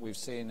that we've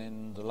seen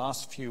in the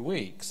last few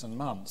weeks and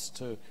months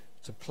to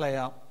play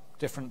up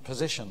different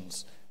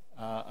positions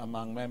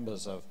among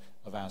members of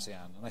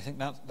ASEAN. And I think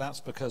that's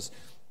because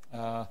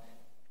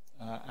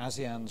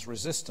ASEAN's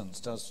resistance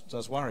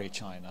does worry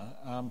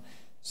China.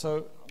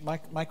 So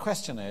my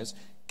question is,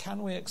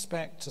 can we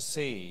expect to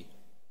see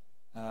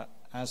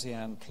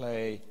ASEAN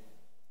play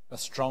a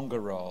stronger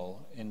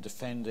role in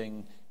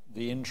defending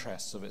the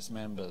interests of its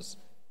members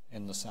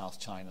in the South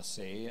China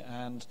Sea?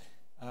 And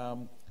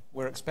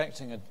we're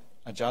expecting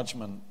a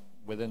judgment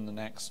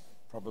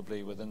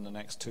probably within the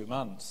next 2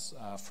 months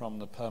from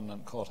the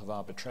Permanent Court of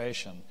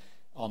Arbitration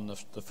on the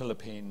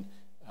Philippine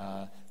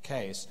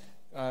case.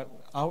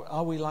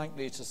 Are we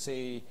likely to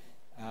see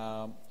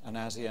an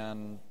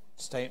ASEAN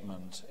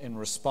statement in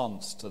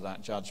response to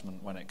that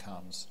judgment when it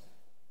comes?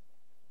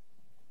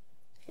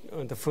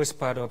 On the first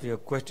part of your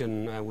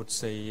question, I would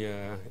say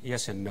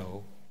yes and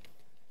no.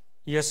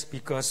 Yes,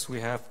 because we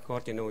have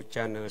got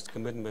China's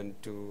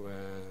commitment to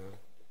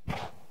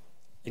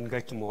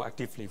engage more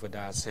actively with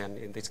ASEAN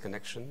in this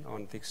connection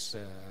on this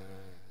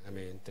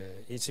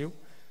the issue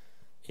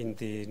in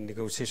the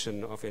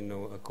negotiation of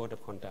a code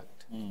of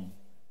conduct.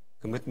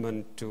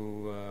 Commitment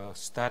to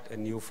start a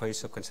new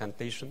phase of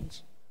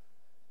consultations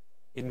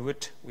in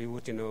which we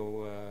would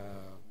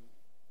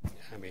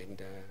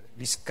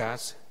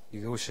discuss,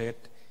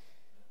 negotiate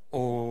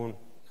all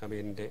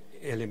the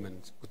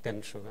elements,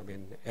 potential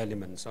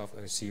elements of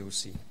a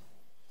COC.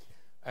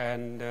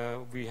 And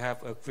we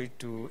have agreed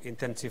to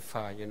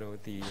intensify the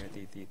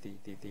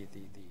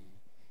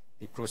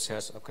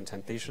process of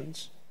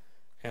consultations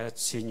at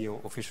senior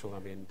official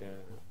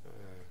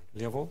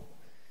level.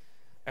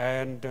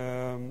 And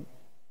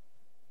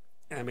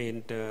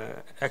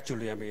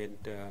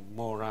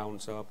more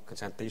rounds of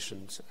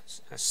consultations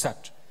as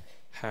such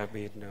have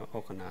been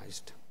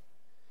organized.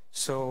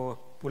 So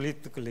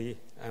politically,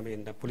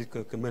 the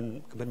political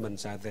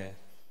commitments are there.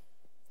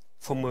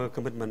 Formal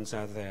commitments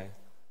are there.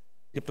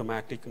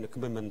 Diplomatic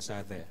commitments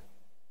are there.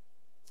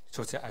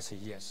 So I say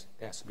yes,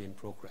 there has been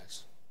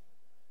progress.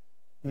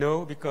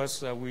 No,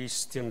 because we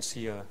still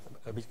see a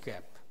big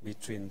gap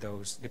between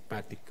those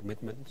diplomatic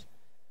commitments,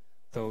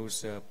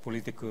 those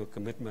political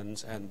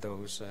commitments, and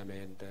those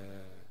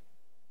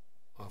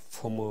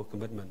formal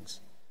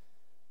commitments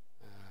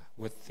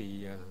with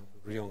the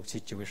real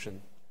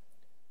situation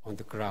on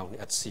the ground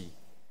at sea,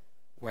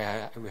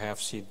 where we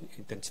have seen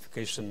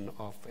intensification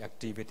of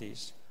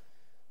activities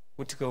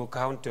which go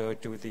counter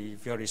to the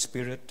very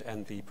spirit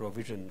and the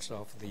provisions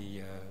of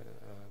the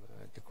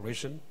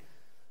declaration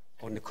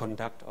on the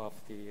conduct of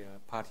the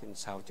part in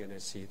South China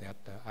Sea that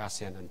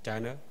ASEAN and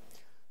China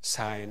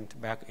signed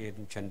back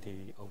in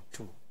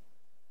 2002,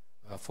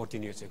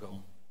 14 years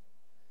ago.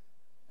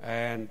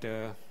 And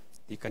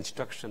the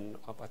construction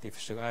of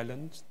artificial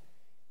islands,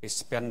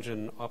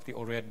 expansion of the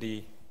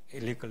already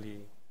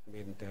illegally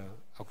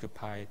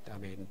occupied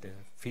the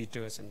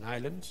features and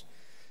islands,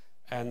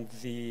 and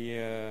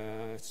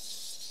the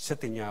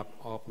setting up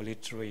of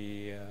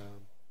military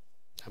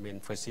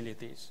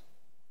facilities,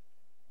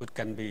 which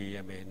can be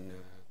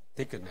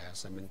taken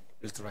as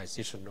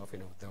militarization of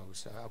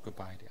those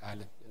occupied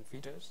island and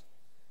feeders,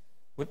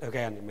 would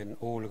again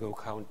all go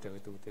counter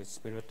to the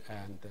spirit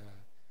and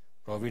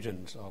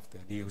provisions of the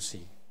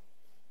DOC,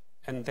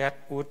 and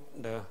that would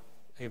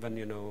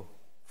even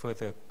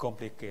further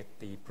complicate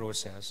the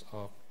process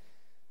of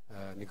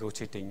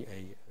negotiating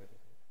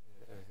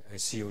a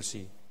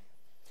COC.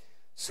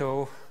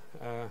 So,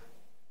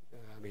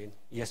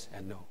 yes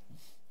and no.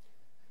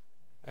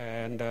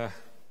 And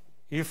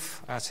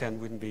if ASEAN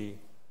would be,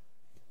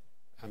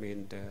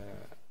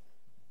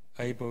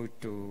 able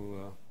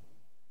to,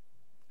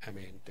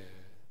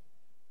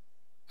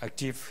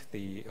 achieve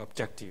the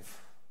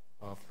objective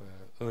of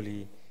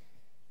early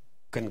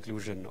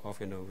conclusion of,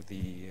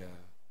 the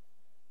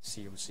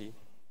COC.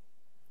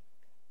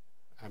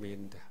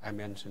 I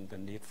mentioned the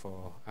need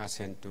for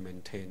ASEAN to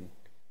maintain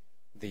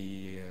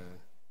the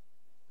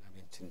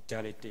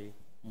centrality,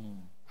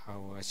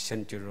 our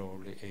central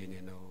role in,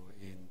 in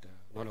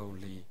not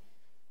only,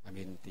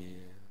 the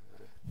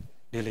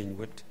dealing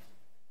with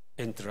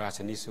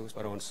inter-ASEAN issues,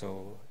 but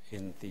also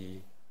in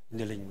the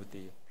dealing with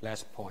the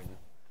flashpoint,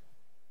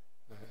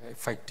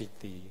 affecting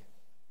the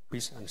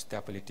peace and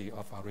stability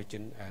of our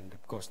region, and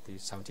of course the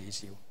Saudi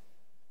issue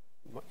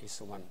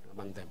is one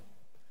among them.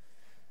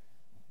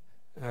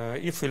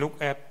 If we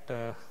look at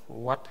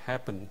what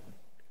happened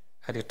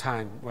at the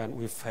time when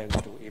we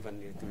failed to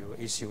even to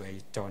issue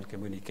a joint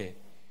communique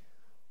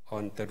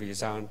on the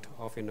result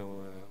of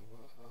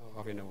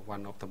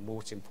one of the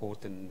most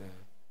important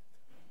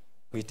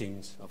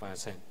meetings of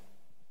ASEAN,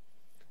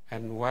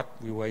 and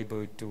what we were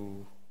able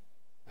to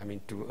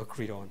to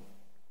agree on,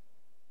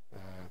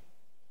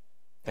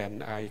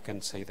 then I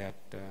can say that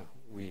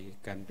we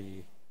can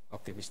be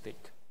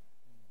optimistic.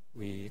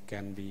 We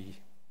can be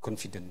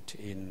confident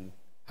in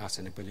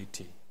ASEAN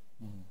ability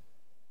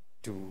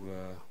to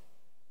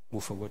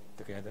move forward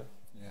together,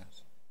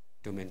 yes,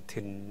 to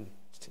maintain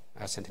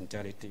ASEAN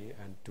centrality,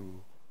 and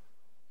to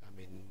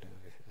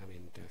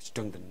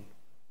strengthen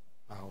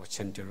our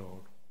central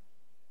role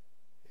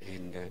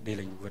in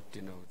dealing with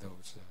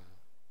those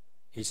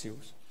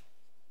issues,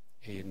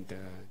 in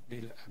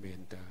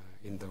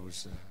in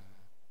those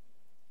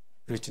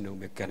regional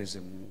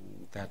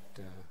mechanisms that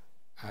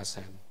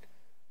ASEAN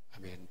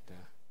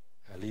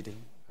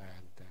leading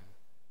and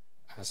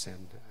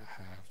ASEAN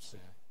has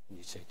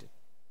initiated.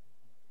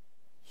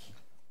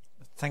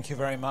 Thank you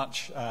very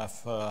much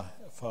for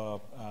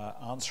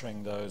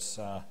answering those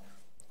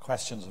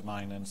questions of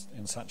mine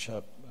in such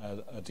a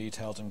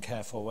detailed and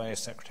careful way,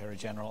 Secretary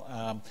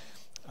General.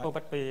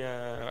 But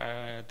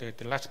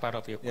the last part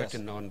of your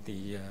question, yes, on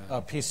the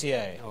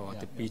PCA or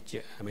the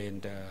PCA,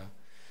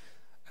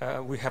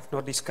 we have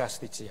not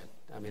discussed it yet.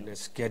 The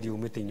scheduled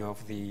meeting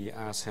of the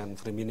ASEAN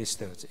Foreign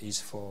Ministers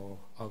is for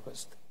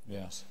August.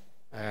 Yes.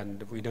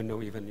 And we don't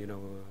know even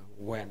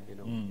when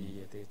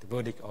the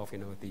verdict of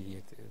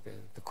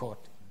the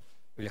court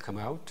will come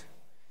out.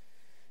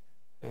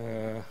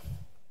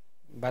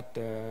 But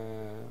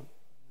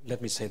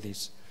let me say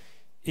this: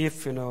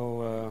 if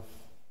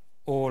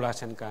all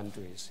ASEAN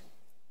countries,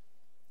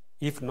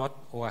 if not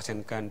all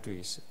ASEAN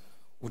countries,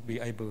 would be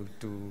able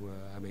to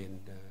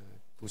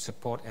to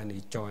support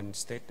any joint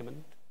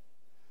statement,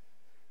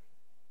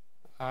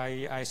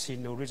 I see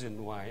no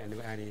reason why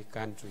any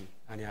country,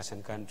 any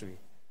ASEAN country,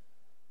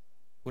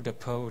 would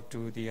oppose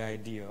to the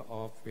idea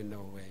of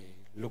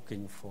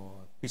looking for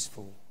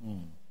peaceful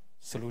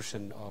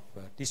solution of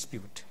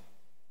dispute.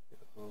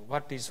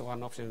 What is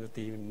one of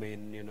the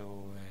main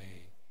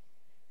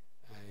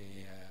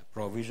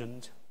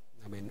provisions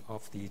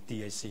of the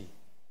DAC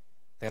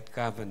that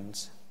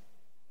governs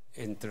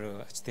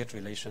inter-state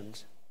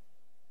relations,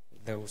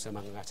 those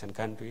among ASEAN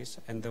countries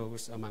and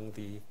those among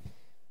the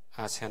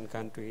ASEAN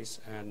countries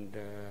and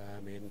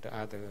the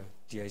other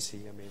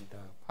DIC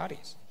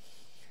parties.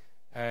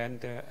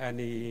 And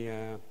any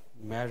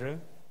measure,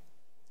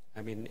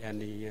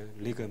 any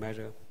legal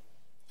measure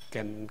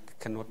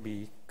cannot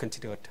be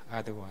considered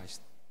otherwise,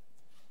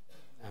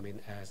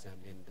 as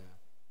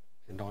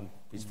a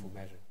non-peaceful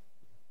measure.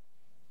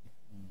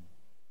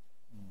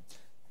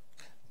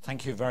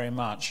 Thank you very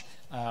much.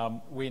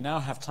 We now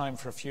have time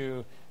for a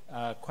few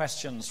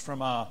questions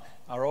from our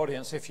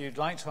audience. If you'd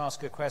like to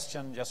ask a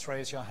question, just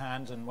raise your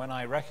hand, and when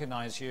I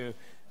recognize you,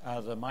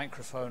 the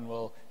microphone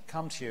will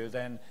come to you.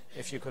 Then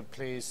if you could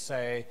please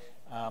say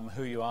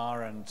who you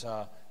are and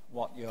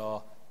what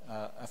your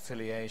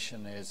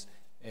affiliation is,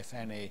 if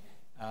any.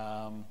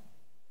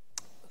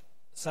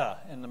 Sir,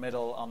 in the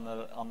middle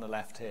on the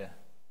left here.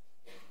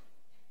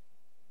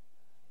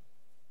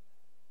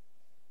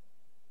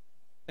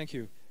 Thank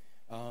you.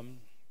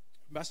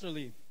 Ambassador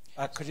Lee.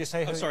 Could you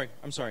say who?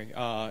 I'm sorry.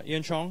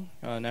 Ian Chong,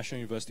 National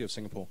University of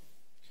Singapore.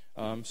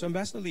 So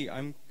Ambassador Lee,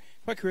 I'm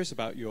quite curious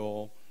about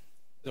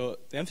the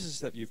emphasis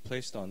that you've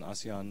placed on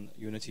ASEAN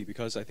unity,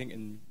 because I think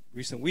in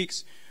recent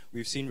weeks,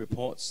 we've seen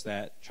reports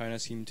that China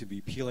seemed to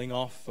be peeling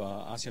off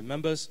ASEAN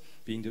members,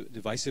 being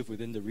divisive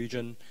within the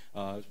region,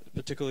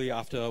 particularly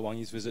after Wang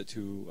Yi's visit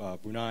to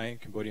Brunei,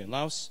 Cambodia, and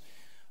Laos.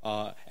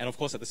 And of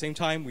course, at the same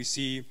time, we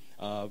see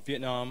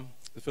Vietnam,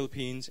 the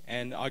Philippines,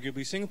 and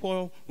arguably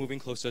Singapore moving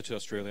closer to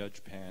Australia,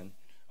 Japan,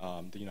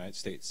 the United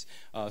States.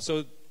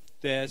 So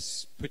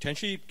there's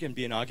potentially can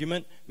be an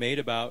argument made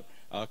about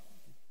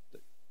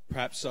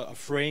perhaps a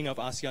fraying of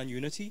ASEAN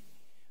unity.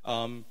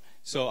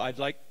 So I'd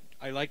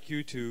like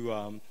you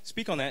to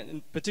speak on that,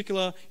 in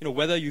particular,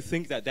 whether you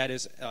think that that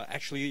is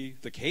actually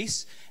the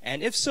case,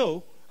 and if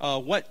so,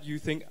 what you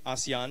think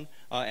ASEAN,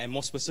 and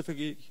more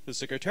specifically the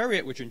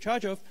Secretariat, which you're in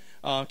charge of,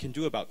 can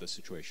do about this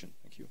situation.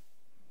 Thank you.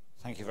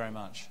 Thank you very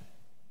much.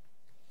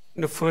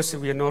 First,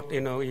 we are not,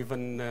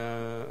 even,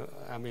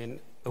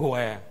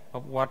 aware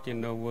of what,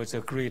 was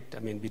agreed,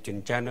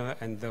 between China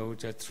and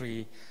those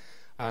three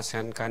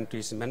ASEAN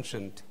countries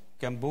mentioned.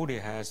 Cambodia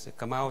has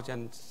come out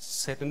and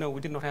said, no, we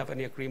did not have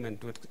any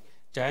agreement with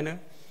China.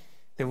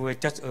 There were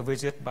just a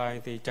visit by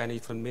the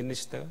Chinese Foreign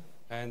Minister,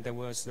 and there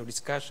was no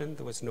discussion,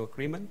 there was no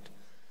agreement.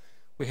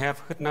 We have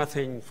heard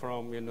nothing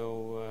from,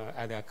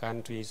 other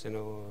countries,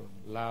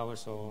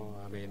 Laos or,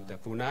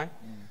 Brunei,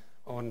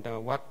 on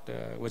what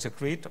was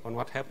agreed, on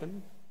what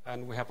happened,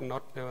 and we have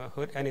not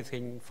heard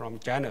anything from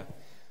China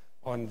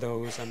on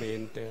those,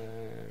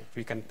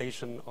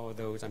 recantation or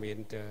those,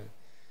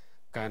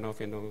 kind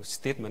of,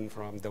 statement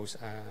from those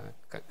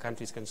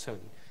countries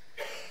concerned.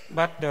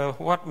 But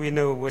what we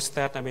know was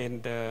that,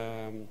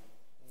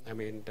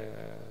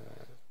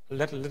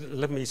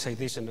 let me say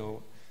this,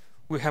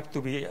 we have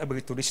to be able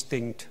to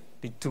distinguish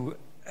the two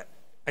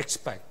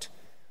aspects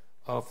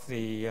of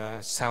the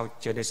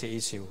South China Sea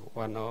issue,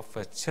 one of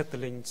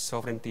settling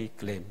sovereignty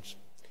claims.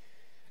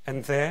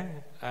 And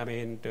there,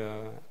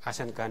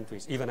 ASEAN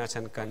countries, even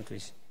ASEAN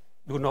countries,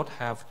 do not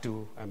have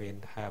to,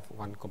 have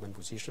one common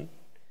position,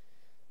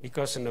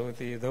 because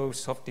those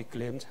sovereignty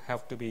claims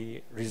have to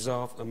be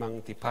resolved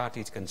among the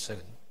parties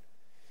concerned.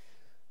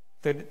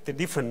 The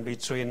difference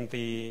between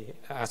the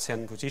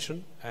ASEAN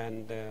position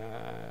and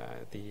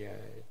the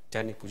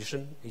Chinese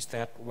position is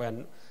that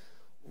when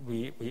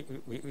we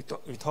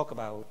talk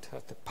about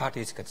the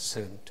parties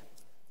concerned,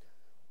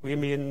 we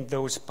mean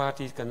those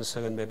parties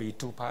concerned maybe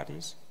two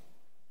parties,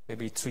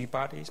 maybe three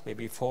parties,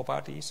 maybe four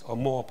parties, or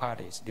more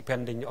parties,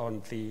 depending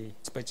on the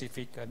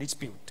specific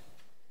dispute.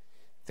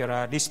 There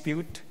are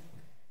disputes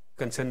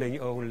concerning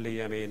only,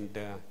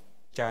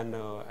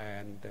 China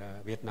and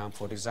Vietnam,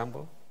 for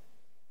example.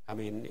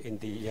 In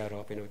the area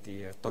of,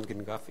 the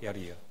Tonkin Gulf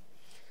area.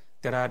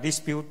 There are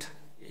disputes,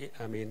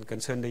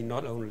 concerning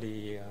not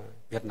only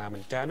Vietnam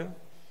and China,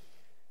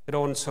 but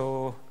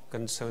also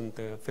concern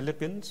the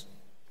Philippines.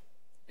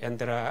 And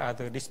there are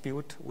other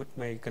disputes which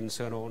may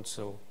concern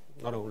also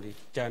not only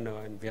China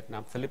and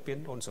Vietnam,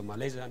 Philippines, also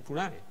Malaysia and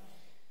Brunei.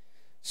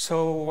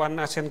 So one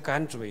ASEAN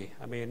country,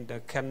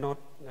 cannot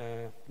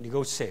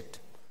negotiate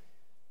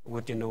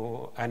with,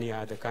 any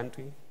other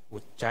country,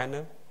 with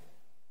China,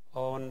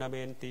 on,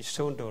 the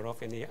shoulder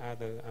of any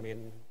other,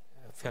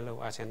 fellow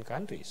ASEAN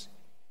countries.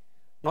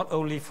 Not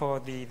only for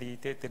the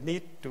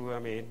need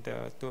to,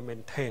 to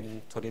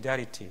maintain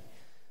solidarity,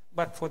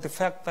 but for the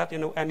fact that,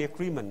 any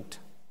agreement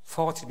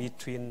forged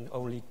between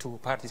only two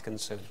parties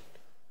concerned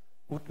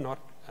would not,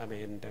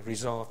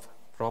 resolve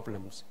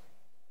problems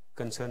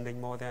concerning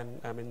more than,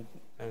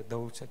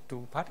 those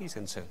two parties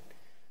concerned.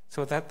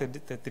 So that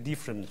the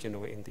difference,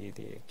 in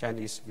the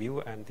Chinese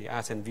view and the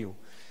ASEAN view.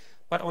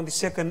 But on the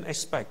second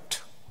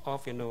aspect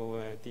of,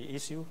 the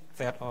issue,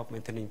 that of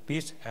maintaining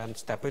peace and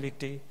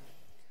stability,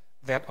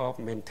 that of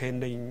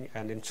maintaining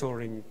and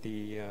ensuring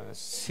the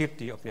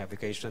safety of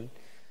navigation,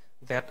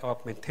 that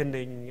of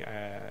maintaining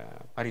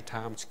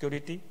maritime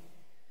security,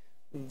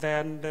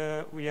 then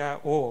we are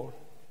all,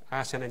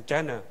 ASEAN and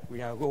China,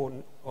 we are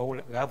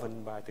all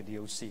governed by the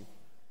DOC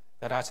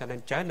that ASEAN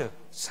and China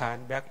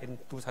signed back in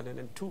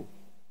 2002.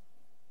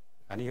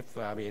 And if,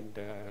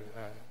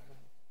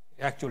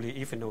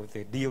 actually, if the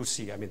DOC,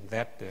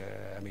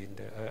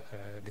 the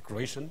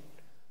declaration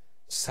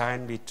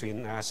signed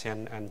between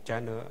ASEAN and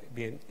China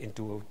in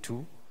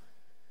 2002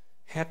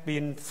 had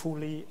been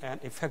fully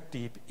and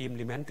effectively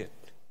implemented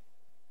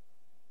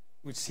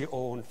with their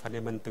own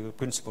fundamental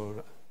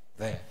principle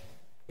there.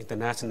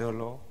 International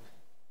law,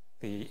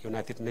 the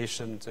United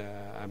Nations,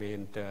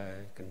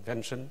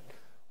 Convention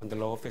on the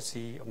Law of the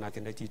Sea of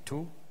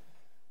 1982,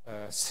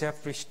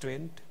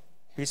 self-restraint,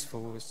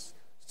 peaceful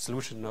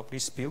solution of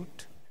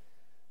dispute,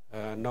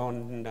 not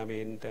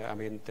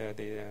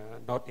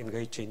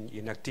engaging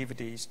in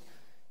activities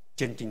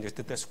changing the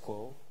status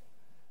quo,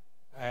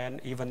 and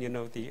even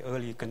the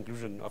early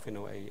conclusion of a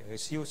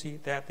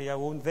COC that they are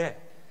all there.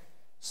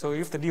 So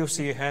if the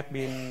DOC had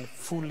been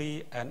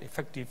fully and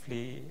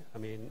effectively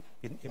been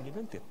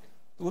implemented,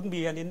 there wouldn't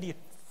be any need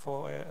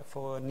for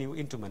a new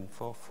instrument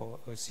for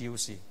a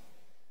COC.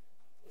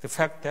 The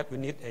fact that we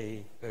need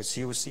a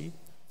COC,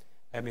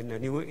 a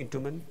new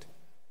instrument,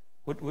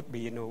 would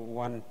be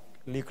one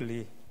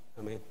legally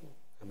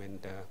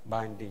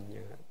binding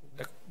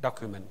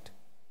document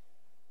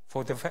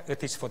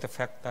It is for the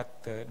fact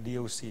that the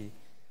DOC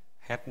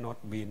had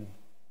not been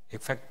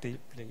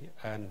effectively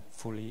and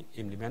fully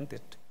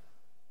implemented,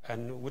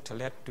 and would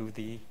lead to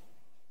the,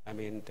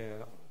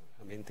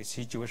 the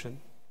situation,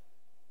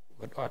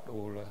 what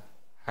will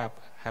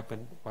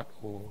happen, what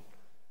will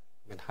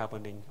been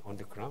happening on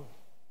the ground.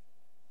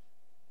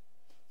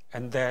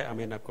 And there,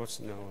 of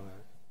course,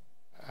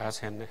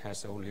 ASEAN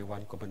has only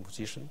one common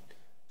position,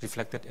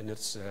 reflected in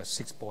its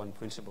 6-point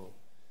principle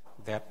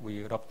that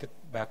we adopted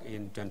back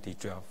in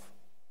 2012.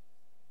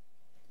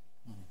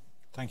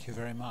 Thank you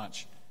very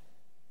much.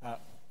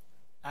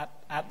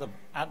 At the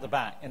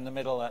back, in the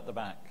middle, at the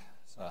back,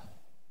 sir.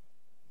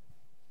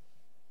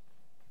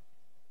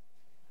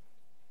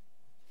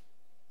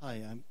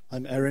 Hi,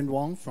 I'm Aaron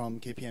Luong from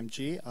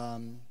KPMG.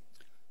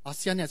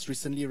 ASEAN has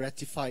recently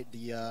ratified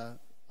the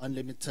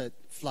unlimited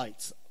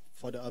flights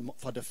for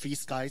the Free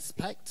Skies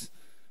Pact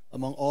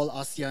among all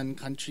ASEAN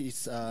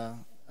countries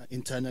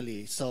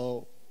internally.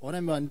 So what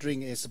I'm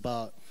wondering is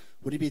about,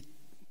 would it be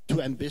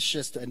too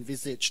ambitious to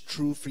envisage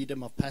true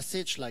freedom of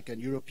passage, like a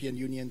European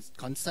Union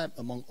concept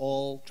among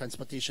all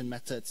transportation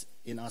methods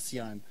in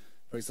ASEAN,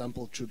 for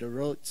example, through the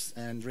roads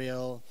and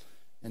rail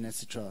and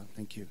etc.?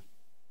 Thank you.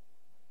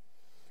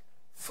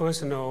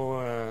 First,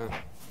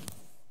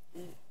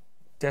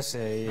 that's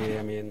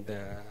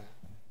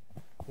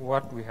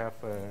what we have,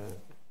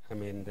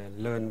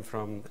 learned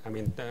from,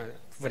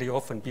 very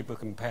often people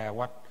compare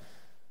what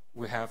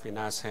we have in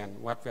ASEAN,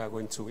 what we are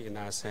going through in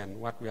ASEAN,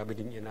 what we are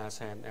building in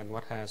ASEAN, and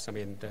what has,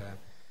 been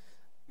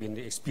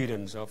the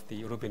experience of the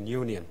European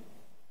Union.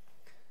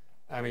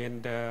 We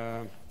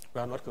are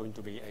not going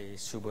to be a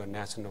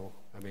supranational,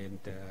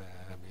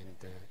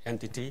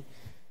 entity.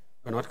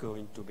 We're not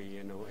going to be,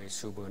 a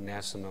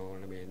supranational,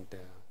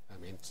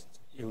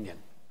 union.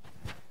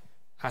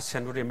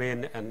 ASEAN will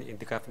remain an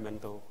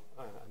intergovernmental,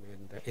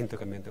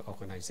 intergovernmental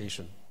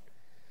organization.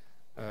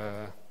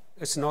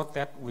 It's not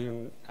that we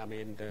will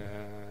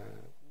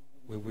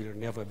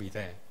never be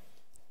there.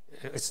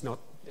 It's not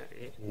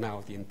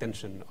now the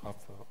intention of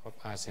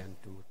ASEAN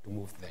to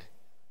move there.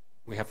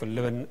 We have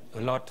learned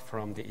a lot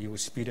from the EU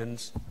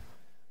experience,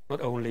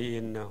 not only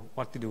in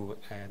what to do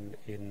and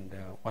in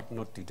what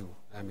not to do.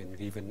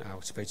 Given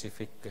our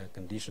specific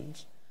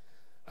conditions,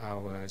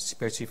 our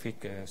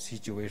specific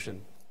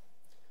situation.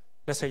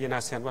 Let's say in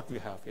ASEAN, what we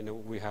have,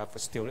 we have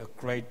still a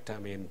great,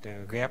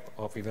 gap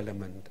of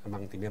development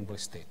among the member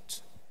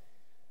states.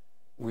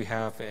 We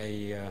have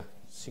a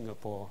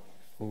Singapore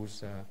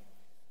whose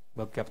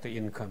per capita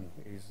income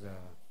is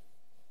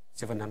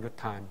 700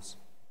 times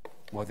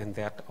more than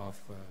that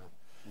of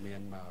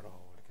Myanmar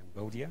or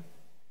Cambodia.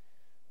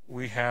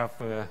 We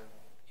have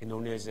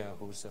Indonesia,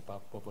 whose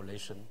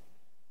population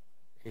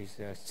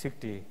is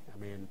 60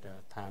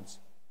 times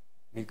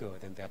bigger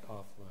than that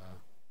of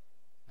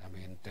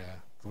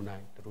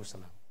Brunei,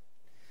 Jerusalem.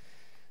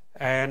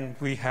 And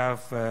we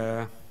have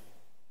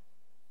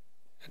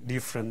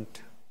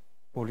different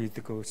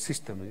political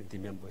system in the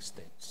member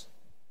states.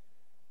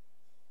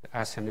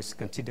 ASEAN is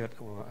considered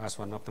as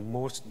one of the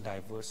most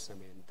diverse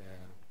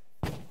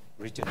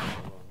regions in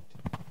the world,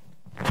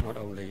 not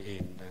only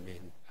in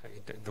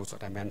those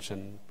that I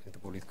mentioned in the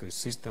political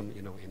system,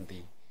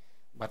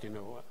 but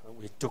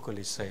we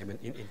totally say,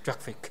 in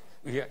traffic,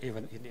 we are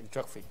even in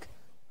traffic,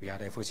 we are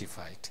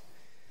diversified.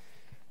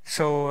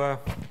 So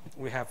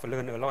we have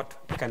learned a lot.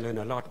 We can learn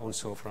a lot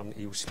also from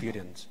EU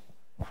experience.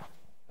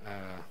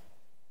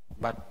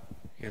 But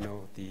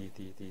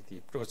the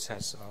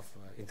process of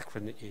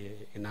integration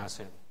in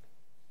ASEAN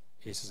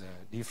is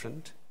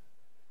different.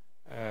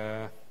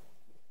 And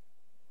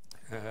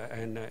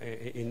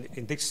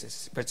in this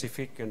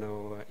specific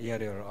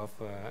area of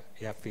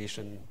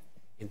aviation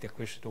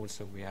integration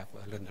also, we have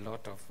learned a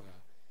lot of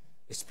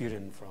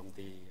experience from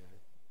the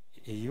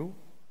EU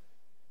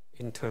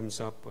in terms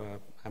of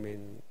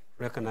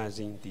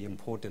recognizing the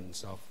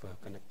importance of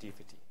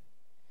connectivity.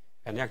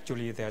 And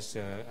actually, there's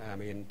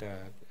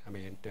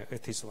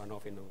it is one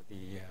of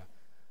the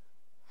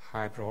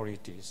high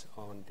priorities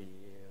on the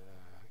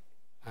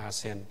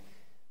ASEAN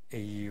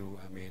EU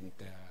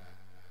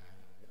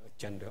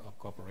agenda of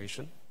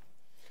cooperation.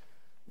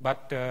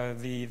 But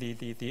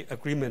the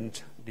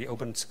agreement, the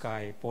open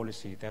sky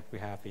policy that we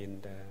have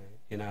in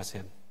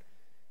ASEAN,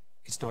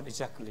 it's not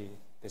exactly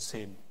the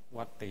same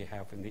what they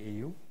have in the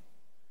EU.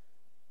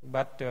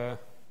 But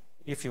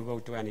if you go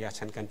to any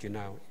ASEAN country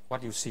now,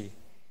 what you see,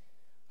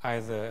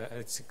 either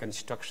it's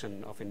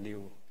construction of a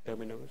new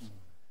terminals,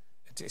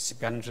 it's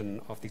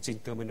expansion of the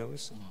existing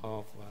terminals,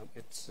 of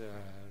its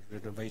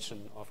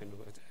renovation of the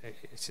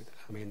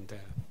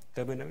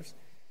terminals,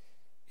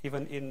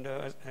 even in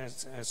a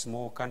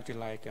small country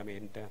like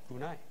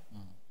Brunei,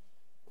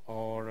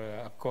 or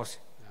of course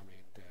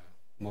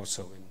more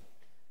so in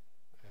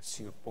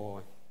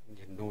Singapore,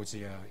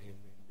 Indonesia, in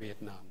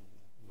Vietnam,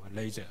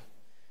 Malaysia.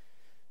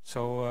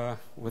 So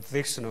with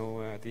this,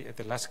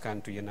 the last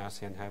country in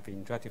ASEAN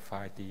having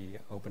ratified the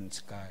open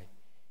sky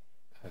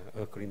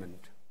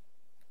agreement,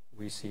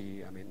 we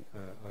see,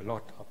 a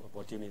lot of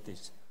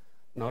opportunities,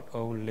 not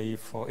only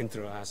for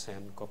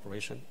inter-ASEAN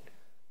cooperation,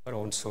 but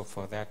also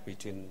for that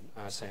between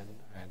ASEAN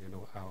and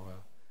our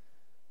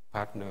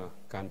partner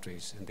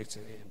countries, and it's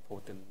an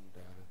important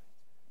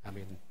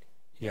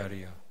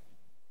area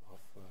of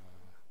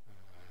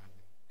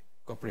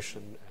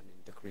cooperation and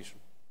integration.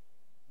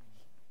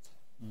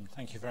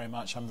 Thank you very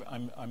much.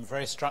 I'm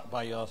very struck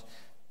by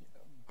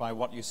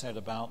what you said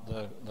about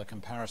the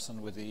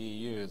comparison with the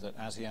EU, that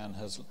ASEAN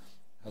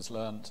has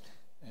learned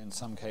in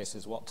some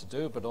cases what to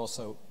do, but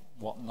also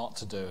what not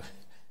to do,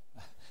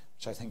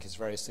 which I think is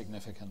very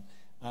significant.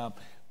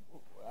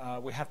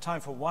 We have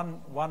time for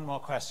one more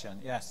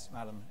question. Yes,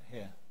 madam,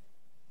 here.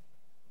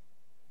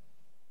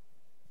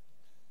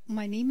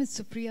 My name is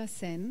Supriya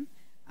Sen,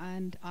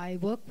 and I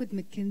work with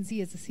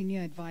McKinsey as a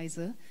senior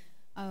advisor.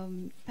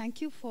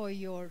 Thank you for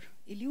your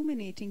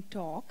illuminating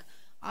talk.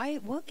 I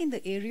work in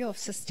the area of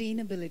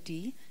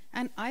sustainability,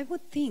 and I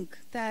would think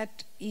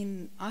that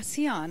in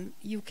ASEAN,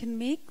 you can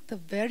make the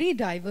very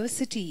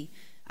diversity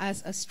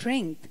as a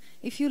strength.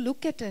 If you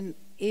look at an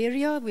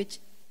area which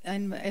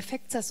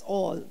affects us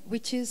all,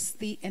 which is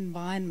the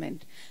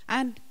environment,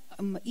 and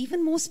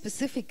even more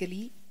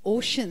specifically,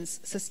 oceans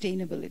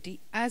sustainability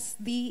as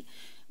the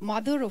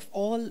mother of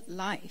all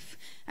life.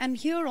 And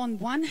here on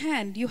one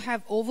hand, you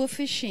have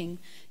overfishing.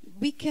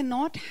 We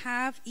cannot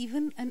have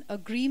even an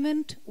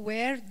agreement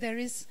where there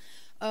is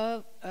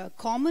a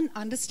common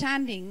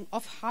understanding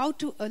of how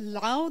to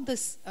allow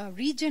this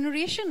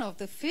regeneration of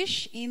the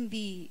fish in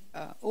the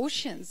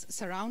oceans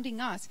surrounding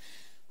us.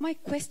 My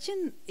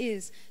question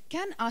is,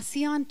 can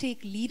ASEAN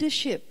take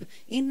leadership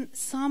in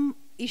some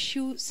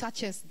issue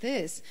such as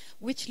this,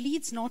 which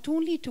leads not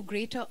only to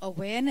greater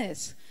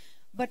awareness,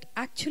 but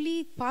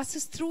actually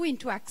passes through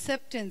into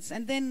acceptance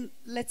and then,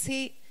 let's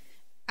say,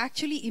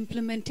 actually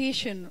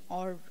implementation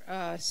or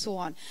so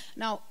on.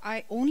 Now,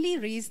 I only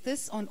raise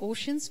this on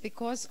oceans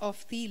because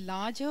of the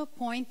larger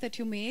point that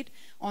you made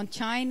on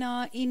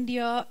China,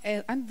 India,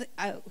 and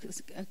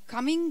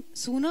coming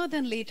sooner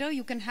than later,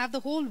 you can have the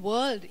whole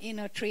world in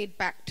a trade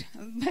pact.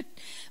 But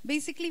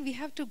basically, we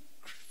have to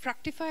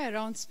fructify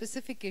around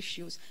specific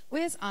issues.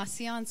 Where's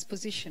ASEAN's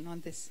position on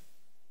this?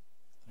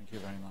 Thank you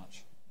very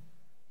much.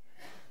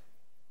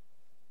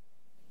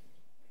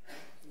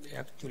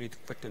 Actually, the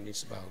question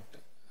is about,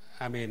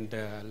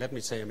 let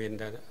me say,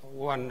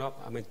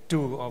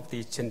 two of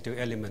the central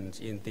elements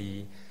in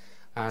the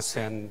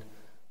ASEAN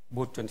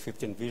Boot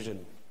 2015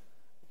 vision.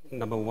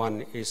 Number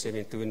one is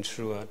to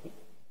ensure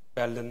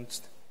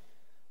balanced,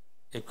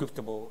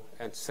 equitable,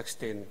 and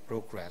sustained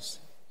progress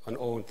on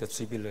all the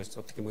three pillars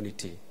of the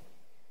community.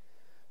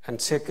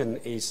 And second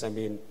is,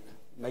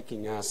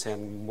 making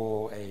ASEAN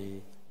more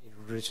a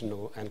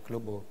regional and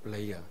global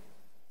player.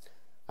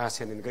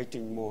 ASEAN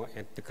engaging more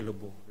at the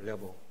global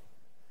level.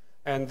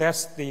 And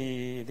that's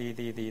the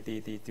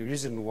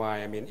reason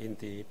why, in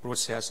the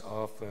process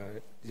of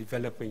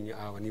developing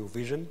our new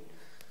vision,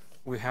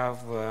 we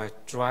have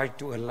tried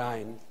to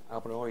align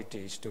our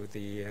priorities to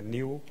the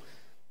new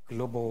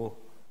global,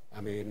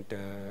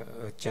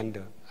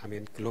 agenda,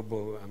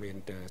 global,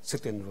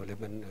 sustainable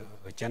development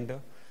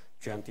agenda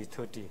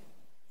 2030,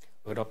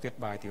 adopted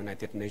by the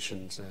United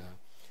Nations.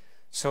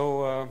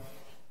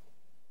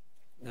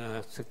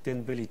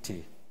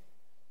 Sustainability,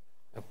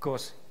 of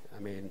course,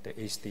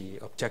 is the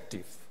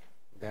objective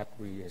that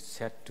we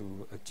set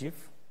to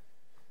achieve,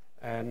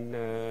 and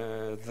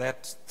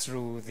that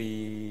through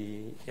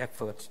the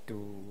effort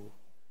to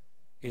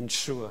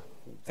ensure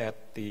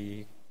that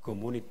the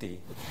community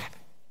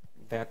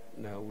that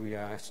we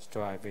are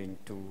striving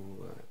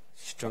to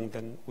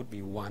strengthen would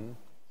be one,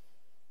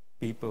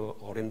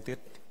 people-oriented,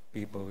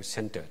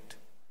 people-centered,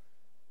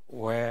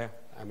 where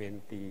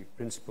the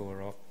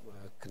principle of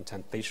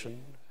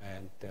consultation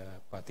and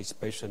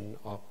participation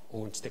of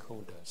all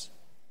stakeholders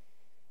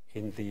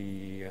in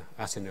the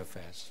ASEAN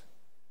affairs,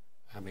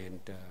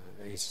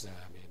 is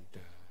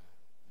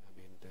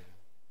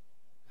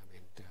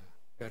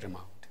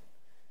paramount.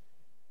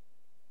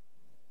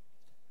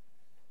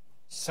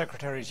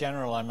 Secretary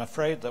General, I'm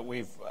afraid that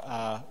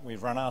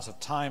we've run out of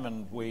time,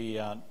 and we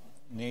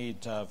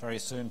need very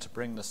soon to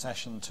bring the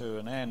session to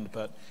an end.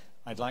 But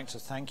I'd like to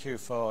thank you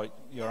for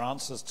your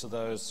answers to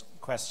those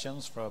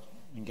questions, for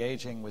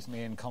engaging with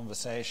me in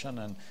conversation,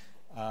 and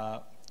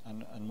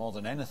more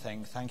than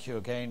anything, thank you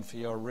again for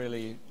your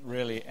really,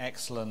 really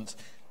excellent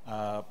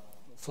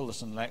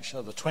Fullerton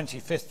lecture, the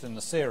 25th in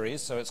the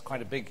series, so it's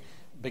quite a big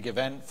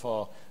event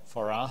for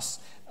us.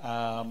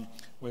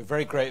 We're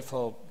very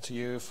grateful to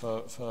you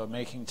for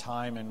making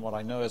time in what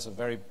I know is a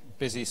very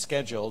busy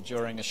schedule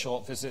during a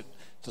short visit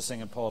to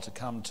Singapore to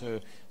come to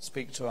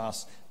speak to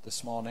us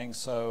this morning.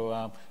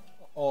 So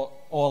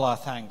all our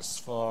thanks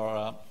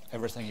for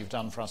everything you've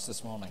done for us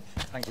this morning.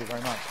 Thank you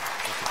very much.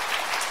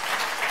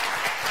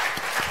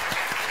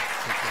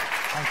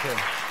 Thank you.